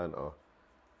you're in Atlanta,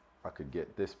 I could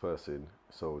get this person.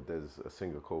 So there's a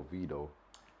singer called Vito.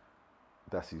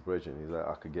 That's his brethren. He's like,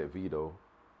 I could get Vito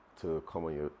to come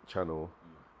on your channel.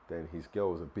 Then his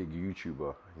girl was a big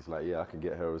YouTuber. He's like, yeah, I can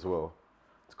get her as well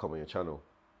to come on your channel.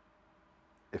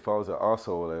 If I was an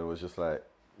arsehole and it was just like,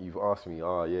 you've asked me,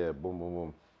 yeah, boom, boom,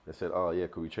 boom. They said, yeah,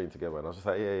 could we train together? And I was just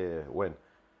like, yeah, when?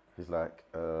 He's like,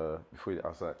 before I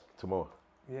was like, tomorrow.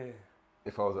 Yeah.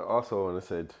 If I was an arsehole and I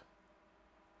said,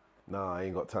 nah, I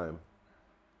ain't got time,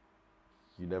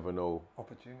 you never know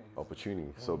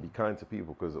opportunity. So be kind to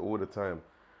people, because all the time,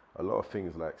 a lot of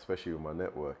things, like especially with my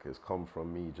network, has come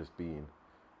from me just being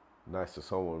nice to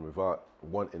someone without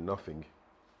wanting nothing,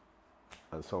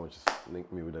 and someone just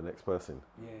linked me with the next person.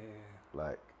 Yeah.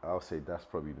 Like, I'll say that's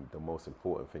probably the most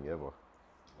important thing ever. Love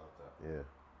that. Yeah.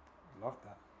 Love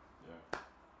that. Yeah.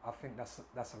 I think that's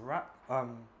a wrap.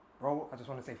 Bro, I just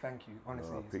want to say thank you.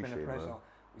 Honestly, it's been a appreciate it, pleasure. man.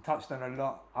 We touched on a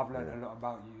lot. I've learned Yeah. a lot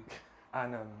about you,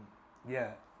 and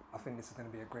yeah, I think this is going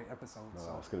to be a great episode.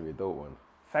 So It's gonna be a dope one.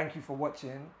 thank you for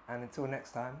watching, and until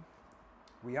next time,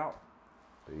 we out.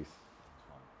 Peace. It's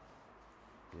fun.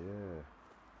 Yeah.